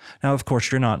it. Now, of course,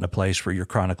 you're not in a place where you're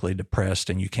chronically depressed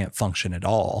and you can't function at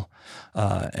all.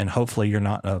 And hopefully you're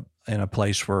not in a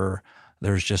place where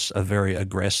there's just a very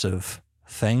aggressive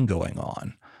thing going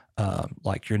on.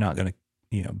 Like you're not going to,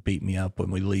 beat me up when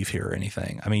we leave here or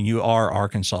anything. I mean, you are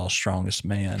Arkansas's strongest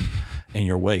man in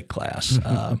your weight class.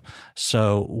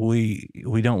 So we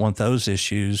don't want those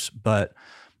issues, but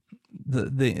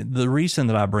the reason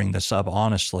that I bring this up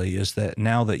honestly is that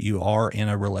now that you are in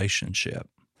a relationship,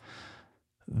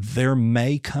 there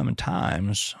may come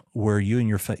times where you and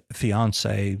your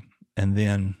fiance and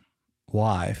then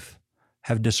wife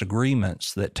have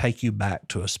disagreements that take you back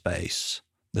to a space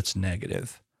that's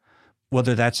negative.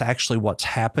 Whether that's actually what's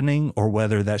happening or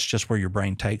whether that's just where your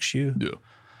brain takes you. Yeah.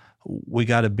 We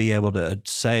got to be able to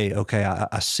say, okay,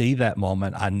 I see that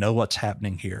moment. I know what's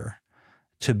happening here,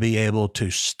 to be able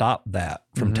to stop that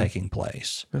from taking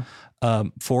place. Yeah.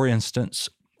 For instance,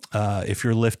 if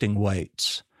you're lifting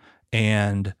weights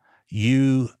and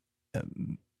you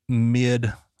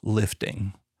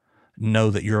mid-lifting know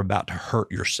that you're about to hurt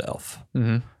yourself,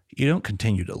 you don't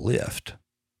continue to lift,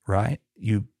 right?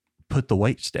 You put the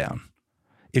weights down.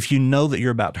 If you know that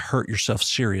you're about to hurt yourself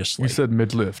seriously. You said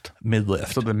mid-lift.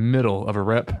 Mid-lift. So the middle of a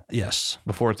rep? Yes.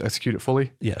 Before it's executed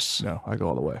fully? Yes. No, I go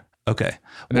all the way. Okay.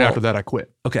 And then after that, I quit.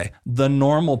 Okay. The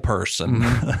normal person,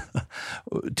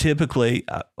 typically,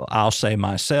 I'll say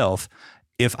myself,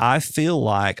 if I feel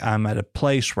like I'm at a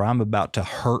place where I'm about to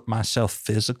hurt myself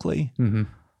physically,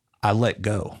 I let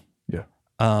go. Yeah.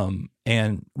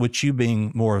 And with you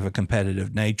being more of a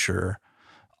competitive nature,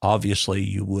 obviously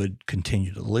you would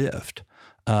continue to lift.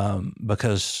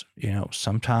 Because,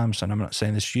 sometimes, and I'm not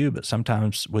saying this to you, but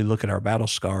sometimes we look at our battle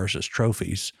scars as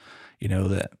trophies,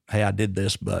 that, hey, I did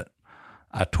this, but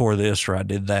I tore this or I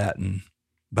did that.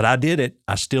 But I did it.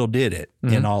 I still did it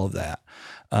in all of that.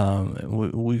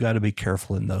 We got to be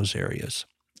careful in those areas.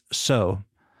 So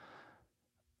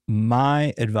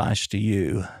my advice to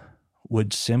you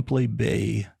would simply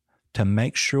be to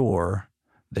make sure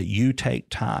that you take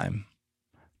time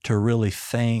to really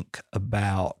think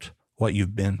about what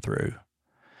you've been through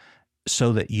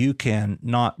so that you can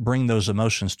not bring those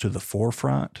emotions to the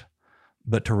forefront,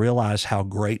 but to realize how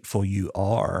grateful you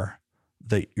are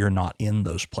that you're not in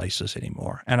those places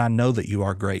anymore. And I know that you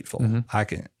are grateful. I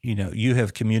can, you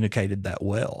have communicated that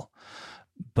well,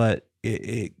 but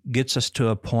it gets us to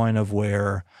a point of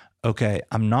where, okay,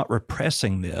 I'm not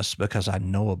repressing this because I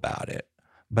know about it,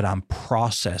 but I'm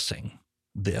processing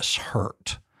this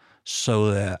hurt so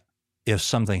that if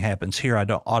something happens here, I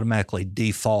don't automatically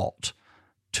default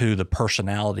to the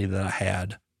personality that I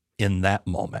had in that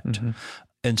moment.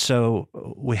 And so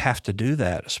we have to do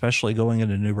that, especially going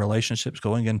into new relationships,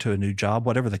 going into a new job,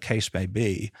 whatever the case may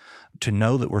be, to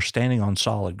know that we're standing on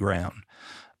solid ground.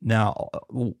 Now,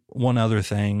 one other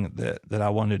thing that I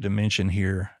wanted to mention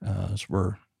here, as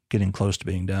we're getting close to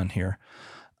being done here,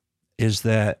 is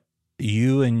that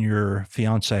you and your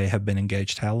fiance have been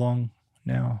engaged how long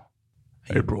now?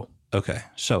 April. Okay.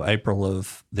 So April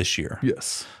of this year.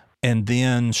 Yes. And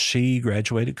then she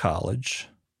graduated college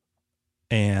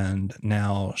and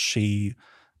now she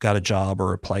got a job or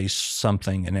replaced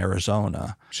something in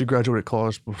Arizona. She graduated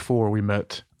college before we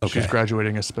met. Okay. She's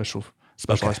graduating a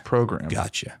specialized program.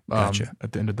 Gotcha.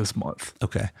 At the end of this month.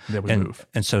 Okay. And then we move.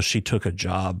 And so she took a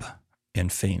job in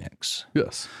Phoenix.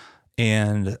 Yes.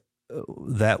 And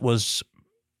that was,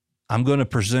 I'm going to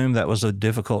presume that was a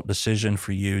difficult decision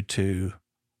for you to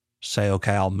say,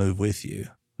 okay, I'll move with you.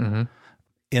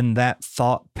 In that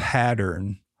thought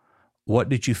pattern, what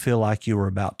did you feel like you were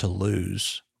about to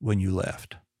lose when you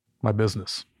left? My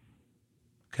business.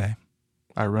 Okay.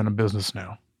 I run a business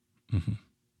now. Mm-hmm.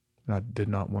 And I did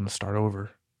not want to start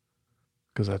over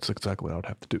because that's exactly what I would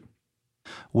have to do.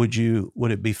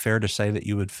 Would it be fair to say that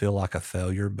you would feel like a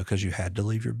failure because you had to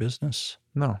leave your business?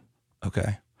 No.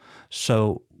 Okay.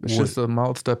 So it's just a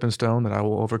mild stepping stone that I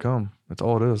will overcome. That's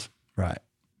all it is. Right.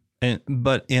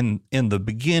 But in the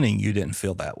beginning, you didn't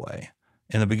feel that way.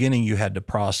 In the beginning, you had to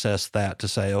process that to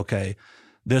say, okay,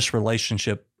 this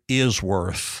relationship is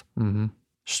worth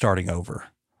starting over.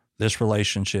 This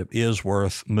relationship is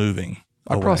worth moving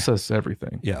I away. process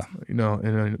everything. Yeah.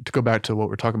 And to go back to what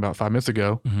we were talking about 5 minutes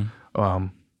ago,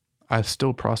 I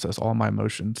still process all my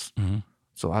emotions.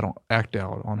 So I don't act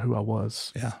out on who I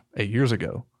was 8 years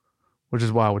ago, which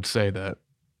is why I would say that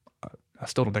I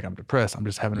still don't think I'm depressed. I'm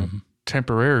just having a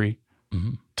temporary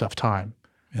tough time.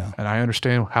 Yeah. And I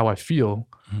understand how I feel,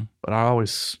 but I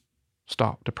always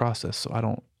stop to process so I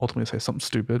don't ultimately say something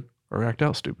stupid or act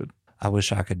out stupid. I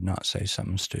wish I could not say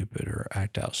something stupid or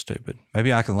act out stupid.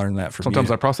 Maybe I can learn that from Sometimes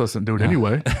you. I process and do it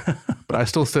anyway, but I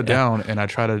still sit down and I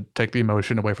try to take the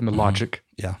emotion away from the logic.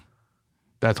 Yeah.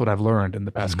 That's what I've learned in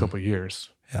the past couple of years.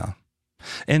 Yeah.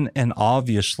 And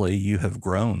obviously you have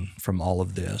grown from all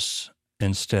of this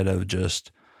instead of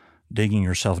just digging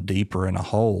yourself deeper in a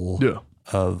hole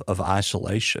of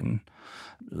isolation.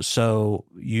 So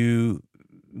you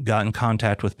got in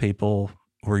contact with people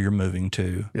where you're moving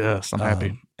to. Yes, I'm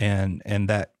happy. And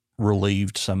that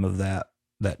relieved some of that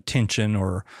tension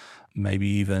or maybe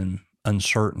even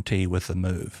uncertainty with the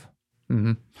move.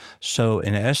 So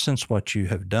in essence, what you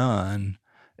have done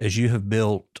is you have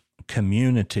built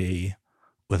community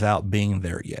without being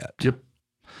there yet. Yep.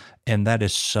 And that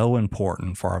is so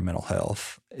important for our mental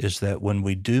health, is that when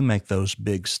we do make those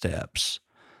big steps,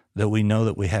 that we know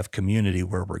that we have community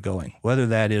where we're going, whether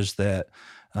that is that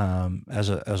as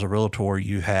a realtor,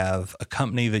 you have a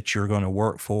company that you're going to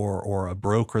work for or a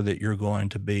broker that you're going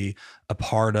to be a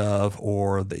part of,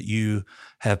 or that you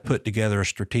have put together a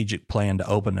strategic plan to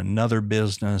open another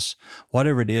business.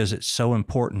 Whatever it is, it's so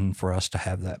important for us to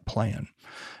have that plan.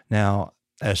 Now,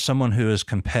 as someone who is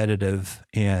competitive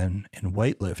in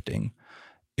weightlifting,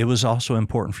 it was also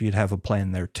important for you to have a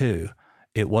plan there too.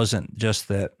 It wasn't just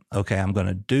that, okay, I'm going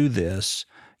to do this.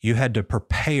 You had to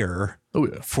prepare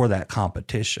for that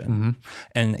competition.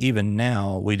 And even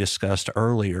now, we discussed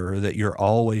earlier that you're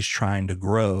always trying to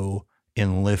grow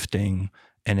in lifting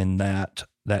and in that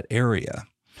area.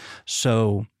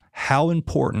 So how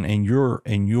important in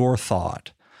your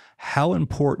thought, how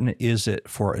important is it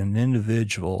for an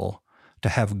individual to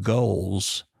have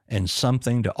goals and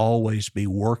something to always be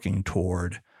working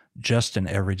toward just in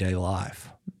everyday life?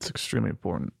 It's extremely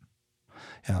important.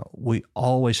 Yeah, we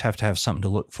always have to have something to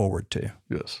look forward to.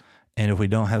 Yes. And if we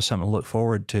don't have something to look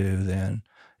forward to, then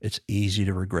it's easy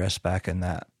to regress back in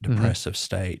that depressive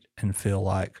state and feel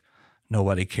like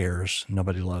nobody cares,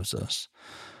 nobody loves us,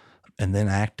 and then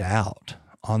act out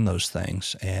on those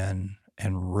things and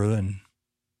ruin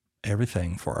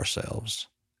everything for ourselves.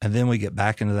 And then we get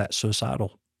back into that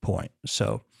suicidal point.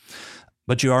 So,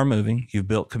 but you are moving. You've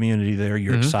built community there.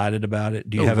 You're excited about it.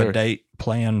 Do you have a date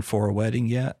planned for a wedding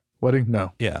yet? Wedding?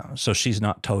 No. Yeah. So she's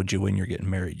not told you when you're getting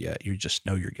married yet. You just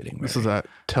know you're getting married. This is that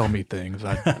tell me things.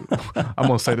 I'm going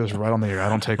to say this right on the air. I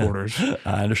don't take orders.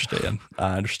 I understand.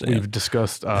 We've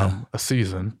discussed a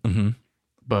season,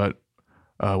 but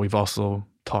we've also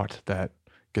talked that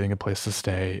getting a place to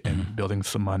stay and building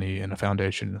some money and a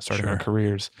foundation and starting our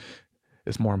careers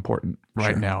is more important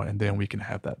right now. And then we can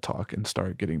have that talk and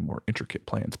start getting more intricate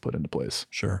plans put into place.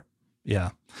 Sure. Yeah.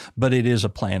 But it is a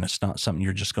plan. It's not something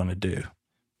you're just going to do.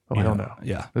 Oh, I don't know.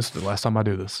 Yeah. This is the last time I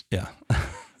do this. Yeah.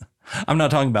 I'm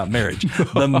not talking about marriage.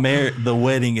 The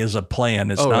wedding is a plan.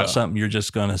 It's not something you're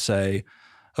just going to say,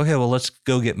 okay, well, let's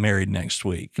go get married next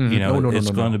week.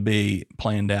 It's going to be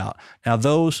planned out. Now,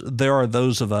 there are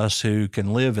those of us who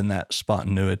can live in that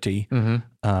spontaneity.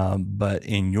 But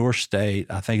in your state,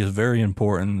 I think it's very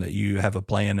important that you have a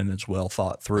plan and it's well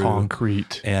thought through.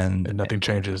 Concrete. And nothing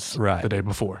changes the day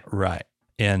before. Right.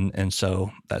 And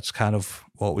so that's kind of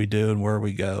what we do and where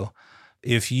we go.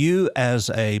 If you, as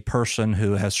a person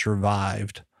who has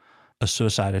survived a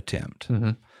suicide attempt,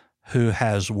 who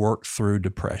has worked through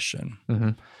depression,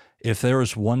 if there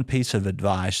was one piece of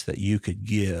advice that you could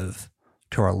give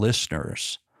to our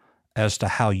listeners as to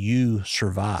how you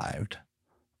survived,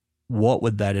 what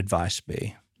would that advice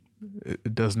be?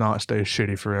 It does not stay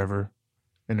shitty forever,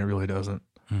 and it really doesn't.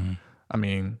 I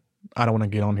mean, I don't want to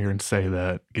get on here and say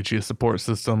that get you a support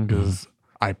system because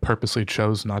I purposely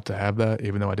chose not to have that,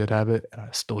 even though I did have it, and I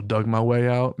still dug my way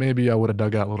out. Maybe I would have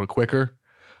dug out a little quicker,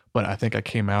 but I think I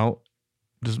came out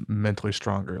just mentally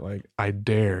stronger. Like, I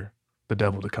dare the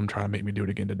devil to come try and make me do it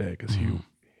again today, because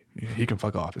he can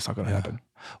fuck off. It's not going to happen.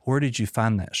 Where did you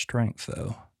find that strength,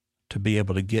 though, to be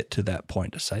able to get to that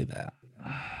point to say that?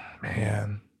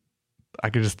 Man, I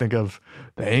could just think of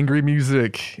the angry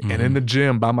music and in the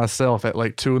gym by myself at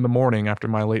like 2 a.m. after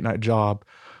my late night job,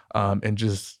 and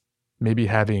just maybe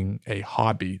having a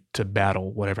hobby to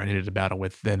battle whatever I needed to battle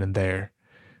with then and there.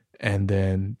 And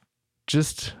then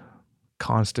just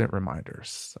constant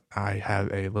reminders. I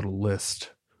have a little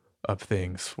list of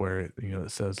things where,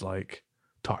 it says like,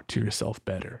 talk to yourself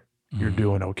better. You're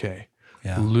doing okay.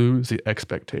 Yeah. Lose the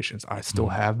expectations. I still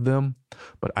have them,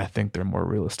 but I think they're more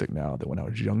realistic now than when I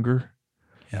was younger.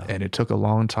 Yeah. And it took a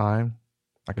long time.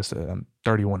 Like I said, I'm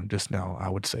 31 just now, I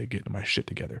would say, getting my shit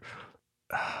together.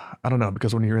 I don't know,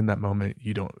 because when you're in that moment,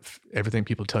 everything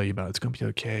people tell you about, it's going to be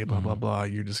okay, blah, blah, blah.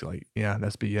 You're just like, yeah,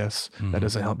 that's BS. That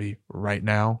doesn't help me right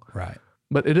now. Right.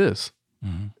 But it is.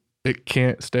 It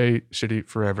can't stay shitty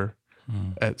forever.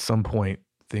 At some point,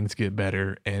 things get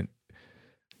better, and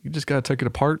you just got to take it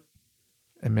apart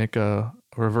and make a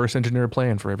reverse engineer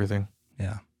plan for everything.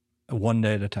 Yeah. One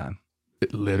day at a time.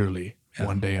 Literally,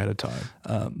 one day at a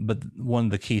time. But one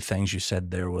of the key things you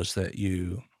said there was that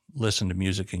you listened to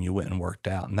music and you went and worked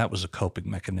out, and that was a coping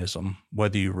mechanism,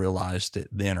 whether you realized it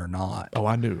then or not. Oh,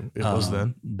 I knew it was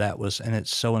then. And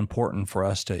it's so important for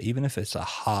us to, even if it's a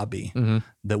hobby,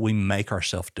 that we make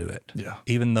ourselves do it. Yeah.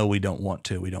 Even though we don't want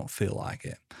to, we don't feel like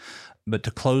it. But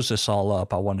to close this all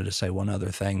up, I wanted to say one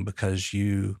other thing, because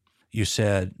you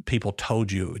said people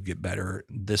told you it would get better,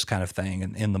 this kind of thing,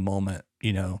 and in the moment,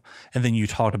 and then you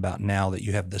talked about now that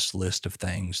you have this list of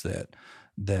things that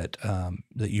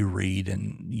you read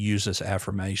and use as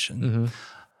affirmation.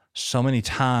 So many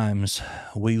times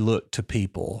we look to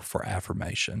people for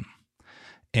affirmation.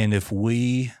 And if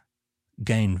we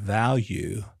gain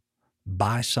value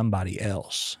by somebody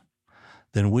else,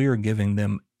 then we are giving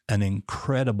them an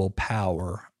incredible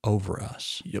power over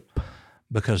us. Yep.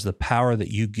 Because the power that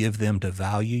you give them to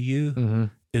value you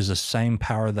is the same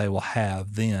power they will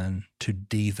have then to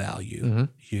devalue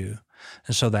you.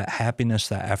 And so that happiness,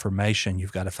 that affirmation,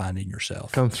 you've got to find in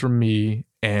yourself. Comes from me.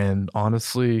 And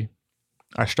honestly,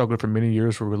 I struggled for many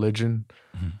years with religion,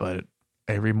 but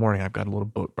every morning I've got a little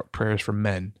book about prayers for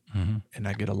men, and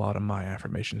I get a lot of my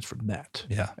affirmations from that.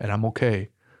 Yeah. And I'm okay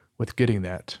with getting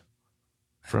that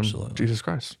from Jesus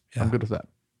Christ. Yeah. I'm good with that.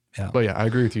 Yeah. But yeah, I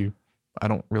agree with you. I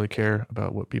don't really care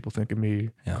about what people think of me.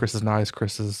 Yeah. Chris is nice.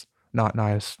 Chris is not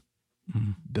nice.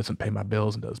 Doesn't pay my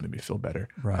bills and doesn't make me feel better.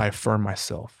 Right. I affirm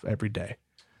myself every day.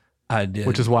 I did.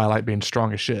 Which is why I like being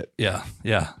strong as shit. Yeah.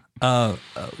 Yeah.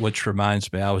 Which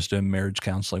reminds me, I was doing marriage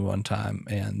counseling one time,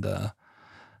 and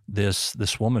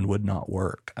this woman would not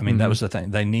work. I mean, that was the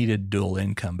thing. They needed dual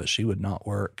income, but she would not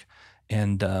work.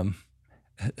 And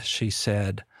she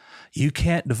said, "You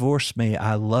can't divorce me.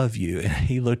 I love you." And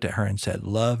he looked at her and said,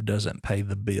 "Love doesn't pay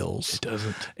the bills." It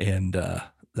doesn't. And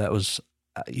that was,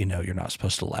 you're not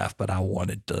supposed to laugh, but I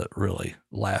wanted to really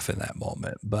laugh in that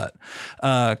moment. But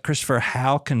Christopher,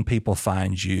 how can people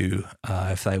find you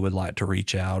if they would like to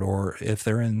reach out, or if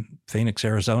they're in Phoenix,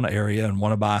 Arizona area and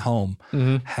want to buy a home?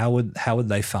 How would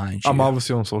they find you? I'm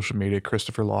obviously on social media,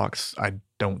 Christopher Locks. I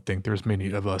don't think there's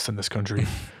many of us in this country.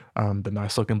 The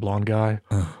nice looking blonde guy.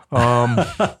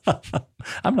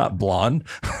 I'm not blonde.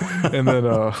 And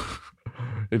then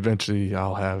eventually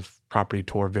I'll have property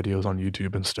tour videos on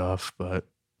YouTube and stuff. But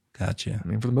gotcha. I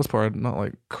mean, for the most part, I'm not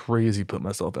like crazy put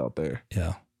myself out there.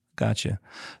 Yeah. Gotcha.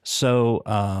 So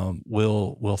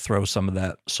we'll throw some of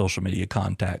that social media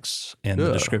contacts in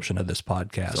the description of this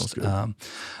podcast. Sounds good.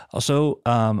 Also,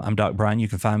 I'm Doc Brian. You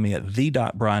can find me at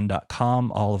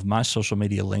thedocbrian.com. All of my social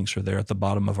media links are there at the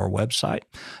bottom of our website.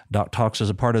 Doc Talks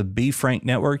is a part of the Be Frank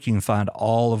Network. You can find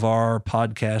all of our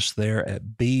podcasts there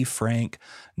at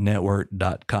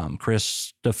BeFrankNetwork.com.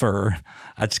 Christopher,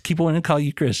 I just keep wanting to call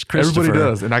you Christopher. Everybody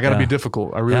does, and I got to be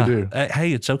difficult. I really do.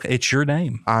 Hey, it's okay. It's your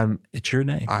name. It's your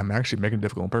name. I'm actually making it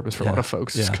difficult on purpose for a lot of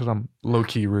folks because I'm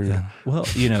low-key rude. Yeah. Well,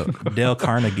 Dale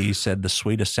Carnegie said the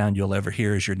sweetest sound you'll ever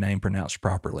hear is your name pronounced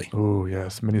properly. Oh,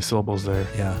 yes. Many syllables there.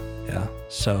 Yeah, yeah.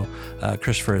 So,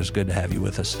 Christopher, it's good to have you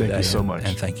with us today. Thank you so much.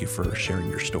 And thank you for sharing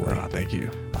your story. Thank you.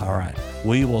 All right.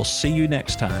 We will see you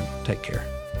next time. Take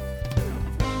care.